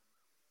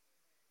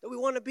that we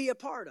want to be a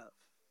part of.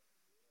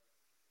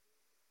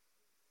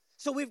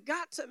 So we've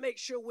got to make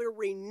sure we're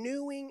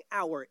renewing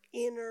our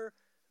inner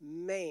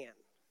man.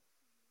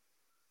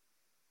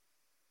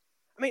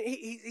 I mean,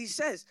 he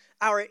says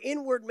our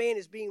inward man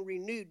is being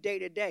renewed day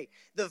to day.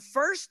 The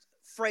first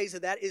phrase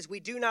of that is we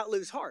do not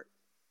lose heart.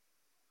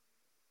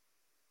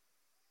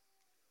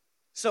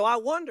 So I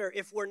wonder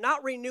if we're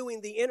not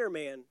renewing the inner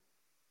man,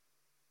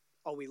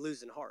 are we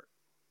losing heart?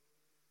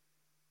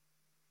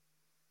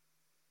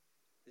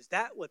 Is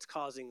that what's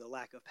causing the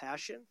lack of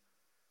passion?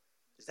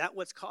 Is that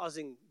what's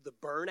causing the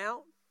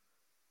burnout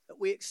that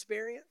we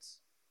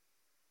experience?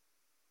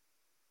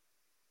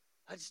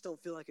 I just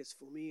don't feel like it's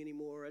for me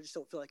anymore. I just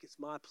don't feel like it's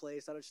my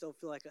place. I just don't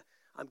feel like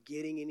I'm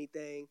getting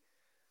anything.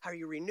 How are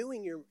you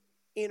renewing your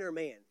inner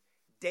man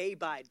day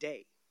by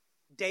day,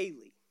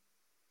 daily?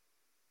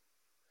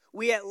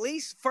 We at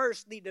least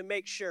first need to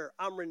make sure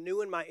I'm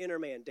renewing my inner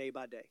man day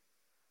by day.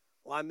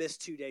 Well, I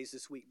missed 2 days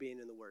this week being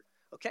in the Word.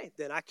 Okay,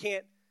 then I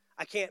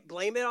can't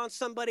blame it on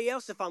somebody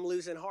else if I'm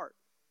losing heart.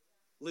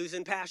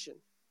 Losing passion.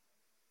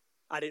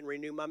 I didn't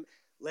renew my.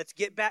 Let's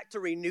get back to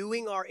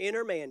renewing our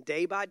inner man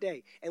day by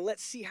day. And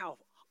let's see how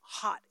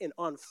hot and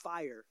on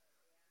fire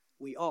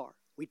we are.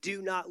 We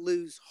do not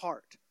lose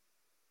heart.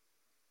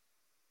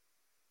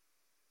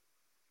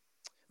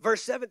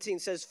 Verse 17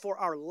 says, for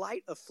our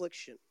light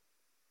affliction,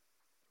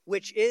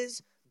 which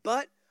is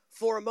but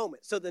for a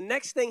moment. So the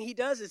next thing he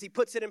does is he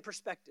puts it in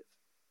perspective.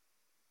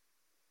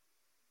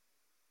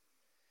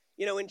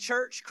 In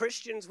church,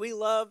 Christians, we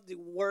love the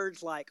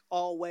words like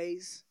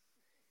always,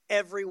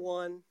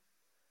 everyone,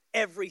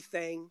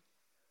 everything,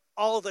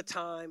 all the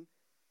time.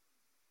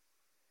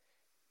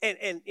 And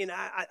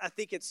I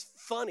think it's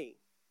funny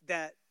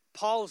that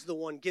Paul's the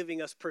one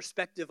giving us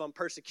perspective on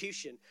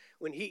persecution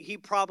when he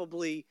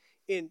probably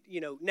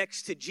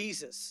next to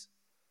Jesus.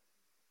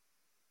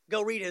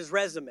 Go read his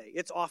resume.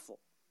 It's awful.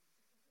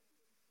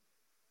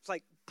 It's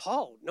like,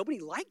 Paul, nobody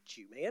liked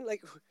you, man.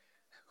 Like,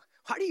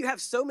 why do you have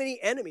so many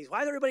enemies?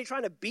 Why is everybody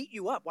trying to beat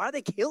you up? Why are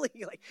they killing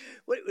you? Like,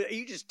 what, are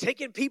you just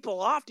ticking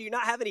people off? Do you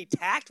not have any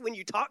tact when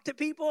you talk to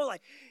people?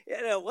 Like,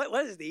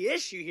 what is the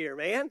issue here,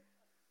 man?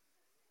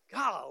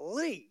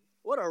 Golly,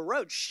 what a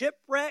road.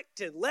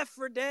 Shipwrecked and left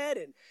for dead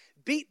and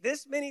beat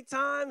this many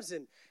times.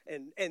 And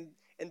then,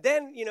 at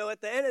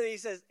the end of it, he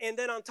says, and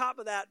then on top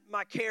of that,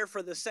 my care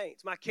for the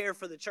saints, my care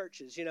for the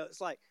churches.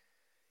 It's like,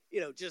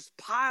 just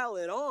pile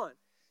it on.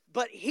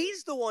 But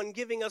he's the one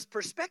giving us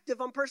perspective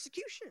on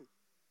persecution.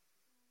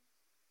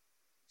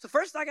 So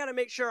first I got to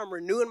make sure I'm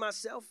renewing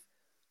myself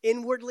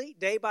inwardly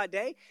day by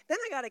day. Then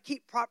I got to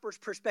keep proper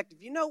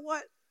perspective. You know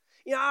what?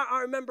 I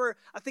remember,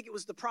 I think it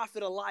was the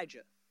prophet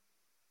Elijah.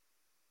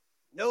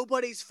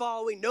 Nobody's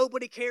following.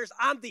 Nobody cares.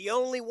 I'm the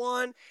only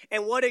one.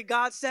 And what did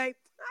God say?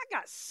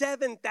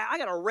 I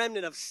got a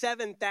remnant of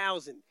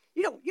 7,000.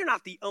 You're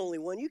not the only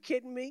one. You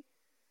kidding me?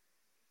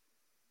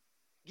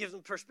 Gives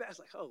them perspective. It's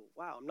like, oh,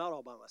 wow, I'm not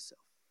all by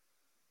myself.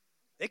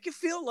 They can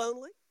feel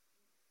lonely.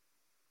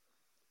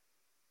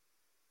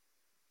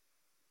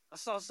 I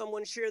saw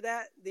someone share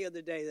that the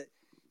other day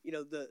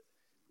that,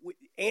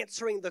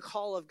 answering the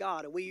call of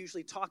God. And we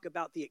usually talk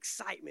about the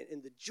excitement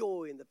and the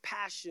joy and the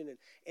passion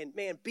and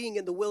man, being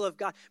in the will of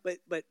God.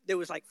 But there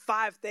was like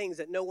 5 things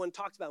that no one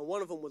talked about. And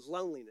one of them was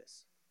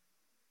loneliness.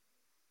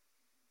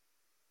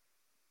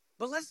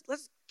 But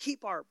let's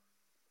keep our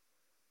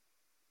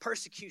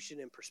persecution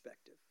in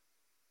perspective.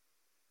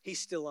 He's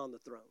still on the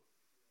throne.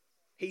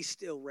 He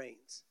still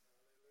reigns.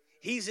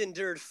 He's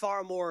endured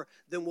far more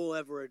than we'll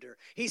ever endure.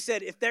 He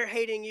said, if they're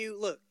hating you,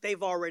 look,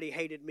 they've already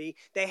hated me.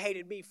 They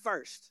hated me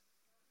first.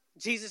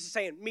 Jesus is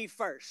saying, me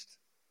first.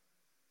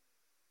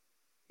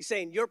 He's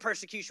saying your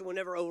persecution will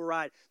never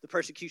override the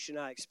persecution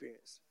I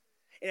experienced.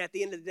 And at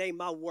the end of the day,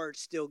 my word's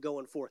still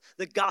going forth.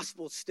 The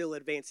gospel's still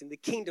advancing. The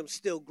kingdom's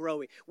still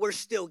growing. We're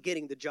still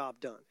getting the job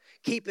done.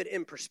 Keep it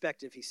in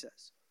perspective, he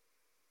says.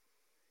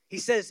 He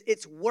says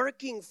it's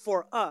working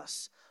for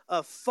us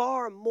a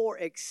far more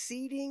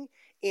exceeding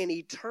and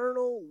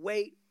eternal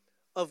weight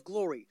of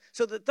glory.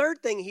 So the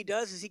third thing he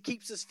does is he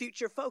keeps us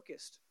future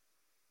focused.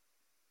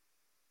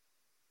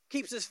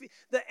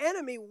 The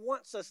enemy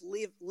wants us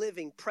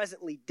living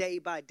presently day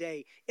by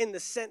day in the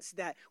sense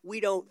that we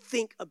don't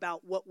think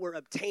about what we're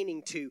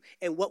obtaining to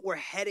and what we're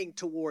heading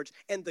towards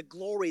and the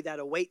glory that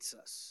awaits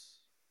us.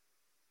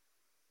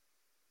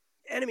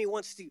 The enemy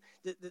wants to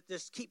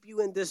just keep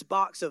you in this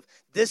box of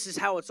this is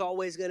how it's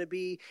always going to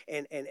be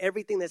and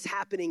everything that's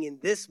happening in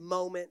this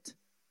moment.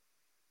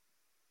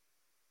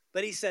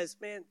 But he says,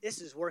 man, this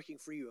is working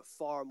for you a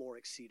far more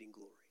exceeding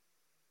glory.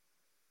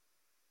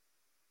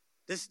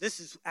 This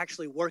is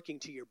actually working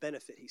to your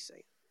benefit, he's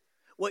saying.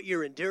 What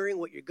you're enduring,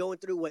 what you're going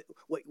through,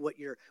 what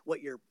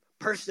you're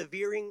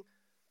persevering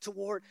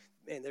toward,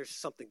 man, there's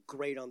something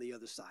great on the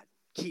other side.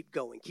 Keep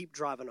going, keep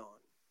driving on.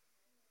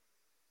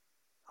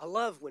 I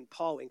love when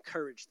Paul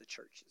encouraged the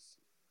churches.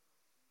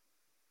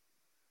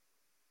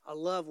 I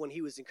love when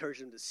he was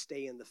encouraging them to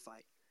stay in the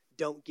fight.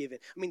 Don't give in.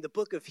 I mean, the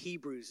book of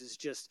Hebrews is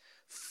just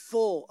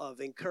full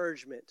of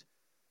encouragement.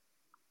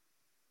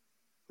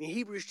 I mean,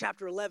 Hebrews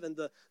chapter 11,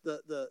 the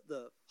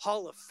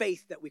hall of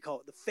faith that we call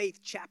it, the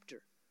faith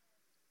chapter.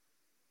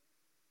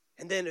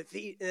 And then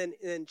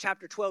in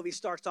chapter 12, he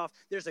starts off,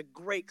 there's a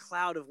great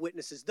cloud of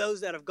witnesses.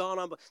 Those that have gone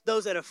on,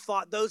 those that have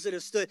fought, those that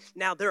have stood.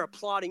 Now they're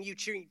applauding you,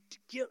 cheering.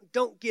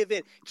 Don't give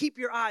in. Keep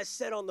your eyes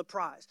set on the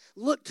prize.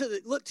 Look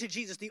to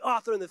Jesus, the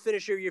author and the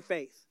finisher of your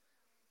faith.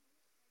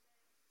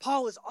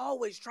 Paul is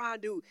always trying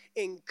to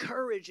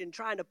encourage and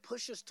trying to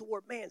push us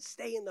toward, man,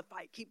 stay in the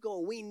fight. Keep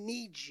going. We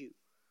need you.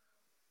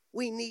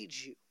 We need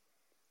you.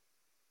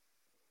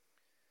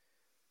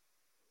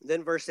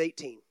 Then verse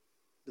 18,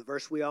 the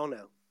verse we all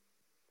know.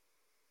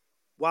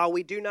 While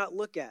we do not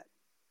look at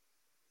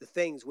the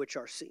things which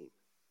are seen,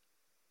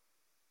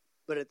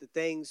 but at the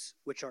things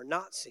which are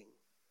not seen.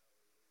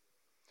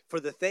 For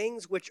the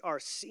things which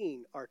are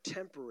seen are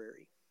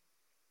temporary,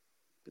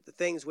 but the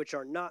things which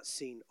are not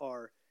seen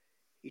are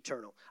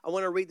eternal. I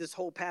want to read this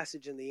whole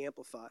passage in the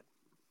Amplified.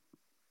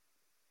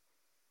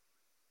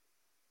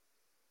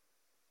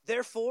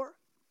 Therefore,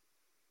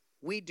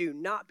 we do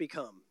not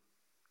become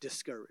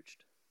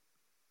discouraged,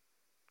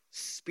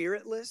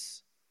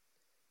 spiritless,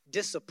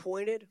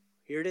 disappointed.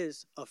 Here it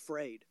is,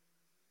 afraid.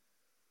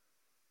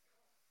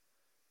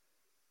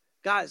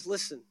 Guys,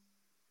 listen.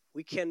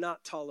 We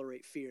cannot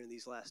tolerate fear in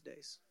these last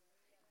days.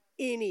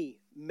 Any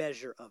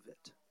measure of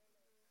it.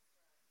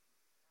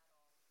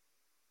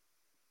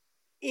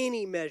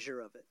 Any measure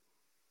of it.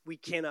 We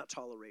cannot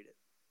tolerate it.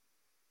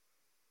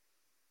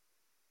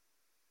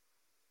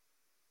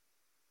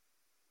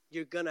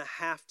 You're going to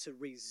have to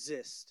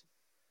resist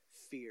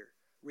fear,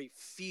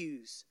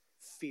 refuse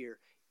fear,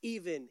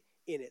 even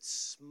in its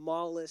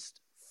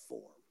smallest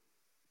form.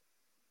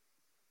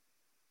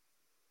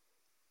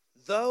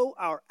 Though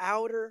our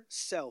outer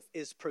self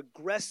is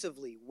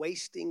progressively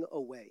wasting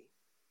away,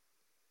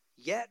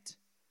 yet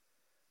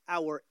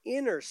our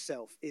inner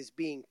self is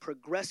being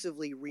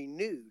progressively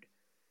renewed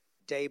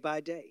day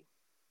by day.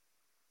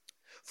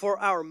 For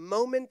our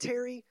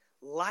momentary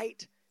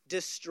light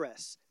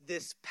distress,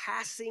 this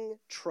passing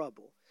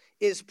trouble,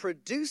 is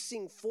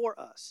producing for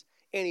us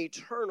an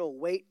eternal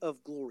weight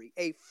of glory,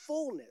 a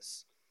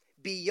fullness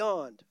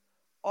beyond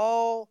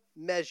all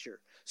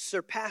measure,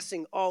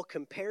 surpassing all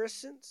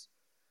comparisons,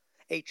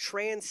 a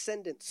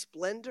transcendent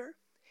splendor,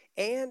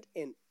 and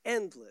an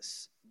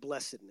endless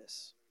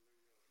blessedness.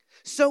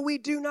 So we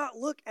do not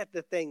look at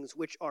the things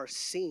which are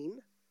seen,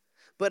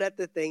 but at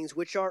the things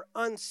which are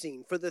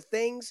unseen. For the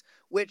things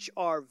which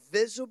are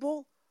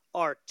visible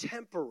are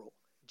temporal,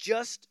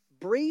 just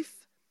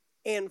brief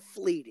and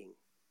fleeting.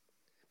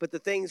 But the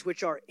things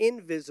which are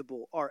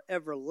invisible are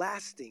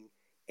everlasting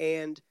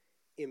and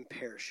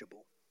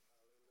imperishable.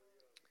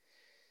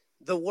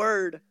 The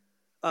word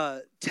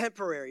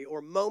temporary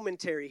or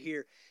momentary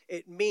here,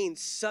 it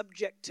means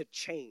subject to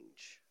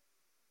change.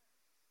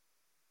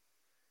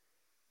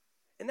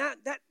 And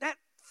that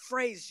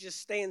phrase just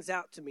stands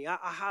out to me. I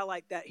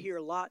highlight that here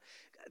a lot.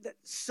 That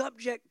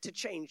subject to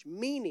change,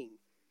 meaning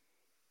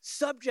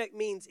subject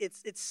means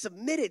it's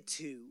submitted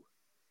to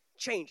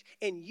change.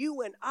 And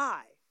you and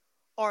I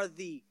are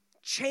the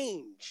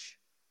change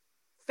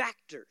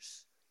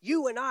factors.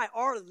 You and I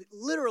are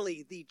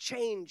literally the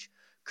change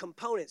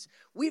components.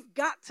 We've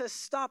got to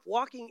stop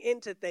walking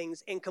into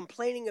things and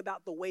complaining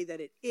about the way that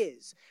it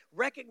is,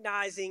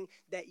 recognizing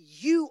that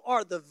you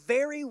are the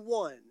very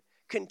one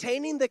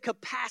containing the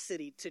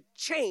capacity to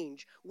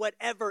change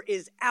whatever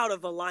is out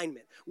of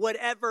alignment,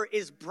 whatever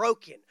is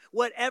broken,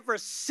 whatever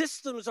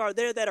systems are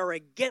there that are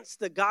against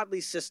the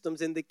godly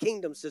systems and the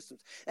kingdom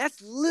systems.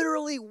 That's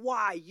literally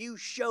why you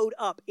showed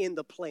up in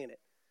the planet.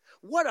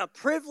 What a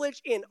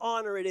privilege and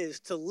honor it is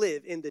to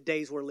live in the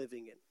days we're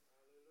living in.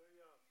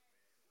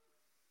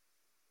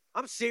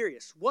 I'm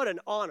serious. What an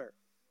honor.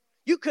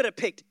 You could have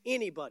picked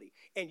anybody,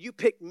 and you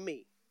picked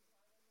me.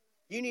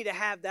 You need to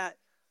have that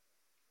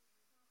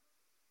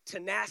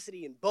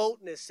tenacity and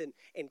boldness and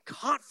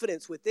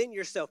confidence within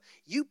yourself.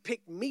 You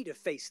picked me to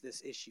face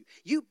this issue.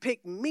 You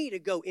picked me to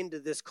go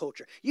into this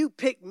culture. You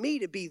picked me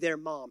to be their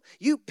mom.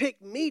 You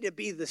picked me to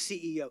be the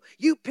CEO.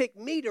 You picked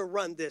me to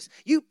run this.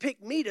 You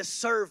picked me to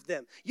serve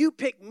them. You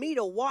picked me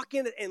to walk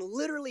in it and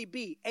literally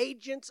be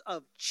agents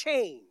of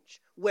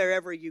change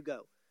wherever you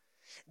go.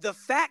 The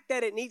fact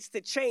that it needs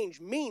to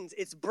change means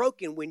it's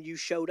broken when you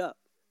showed up.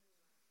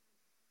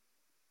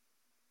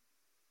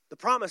 The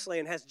promised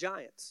land has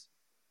giants.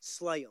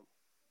 Slay them.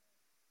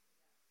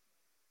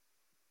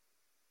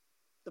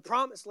 The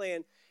promised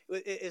land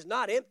is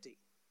not empty.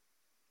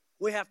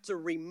 We have to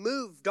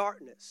remove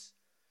darkness,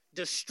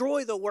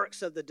 destroy the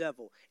works of the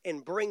devil,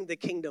 and bring the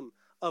kingdom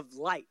of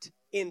light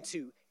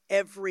into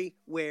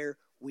everywhere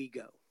we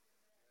go.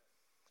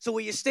 So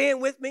will you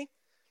stand with me?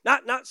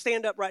 Not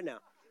stand up right now.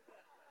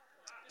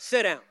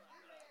 Sit down.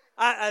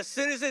 As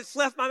soon as it's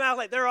left my mouth,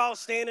 like they're all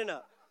standing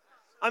up.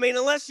 I mean,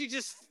 unless you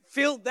just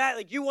feel that,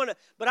 like you want to,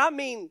 but I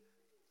mean,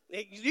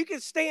 you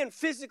can stand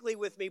physically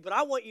with me, but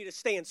I want you to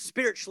stand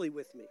spiritually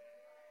with me.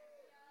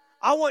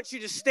 I want you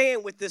to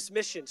stand with this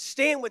mission,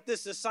 stand with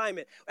this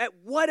assignment at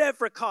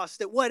whatever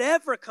cost, at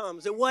whatever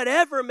comes, at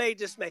whatever may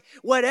dismay,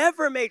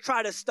 whatever may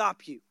try to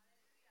stop you.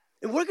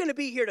 And we're going to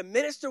be here to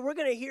minister. We're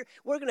going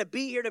to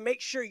be here to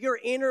make sure your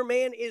inner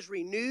man is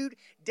renewed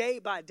day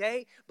by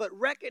day. But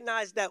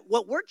recognize that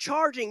what we're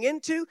charging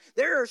into,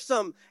 there are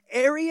some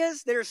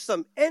areas, there's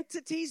some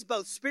entities,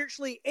 both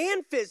spiritually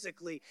and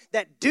physically,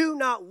 that do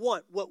not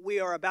want what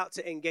we are about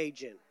to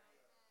engage in.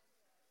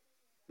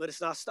 But it's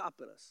not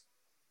stopping us.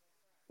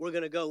 We're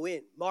going to go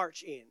in,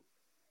 march in,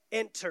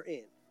 enter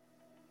in,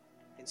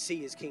 and see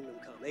his kingdom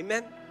come.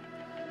 Amen.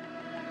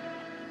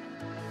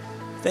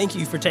 Thank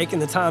you for taking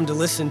the time to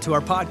listen to our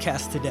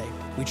podcast today.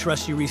 We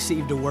trust you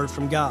received a word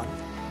from God.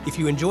 If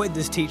you enjoyed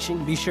this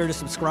teaching, be sure to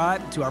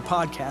subscribe to our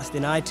podcast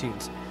in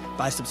iTunes.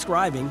 By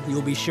subscribing, you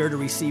will be sure to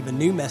receive a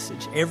new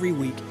message every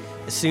week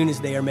as soon as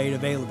they are made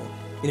available.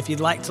 And if you'd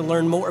like to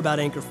learn more about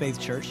Anchor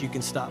Faith Church, you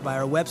can stop by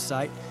our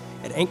website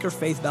at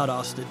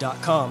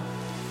anchorfaithvaldosta.com.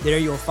 There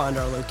you'll find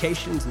our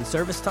locations and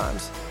service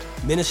times,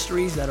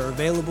 ministries that are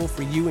available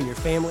for you and your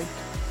family.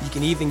 You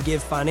can even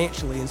give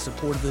financially in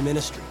support of the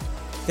ministry.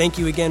 Thank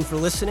you again for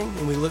listening,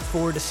 and we look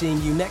forward to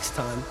seeing you next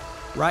time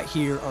right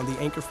here on the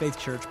Anchor Faith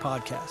Church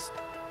podcast.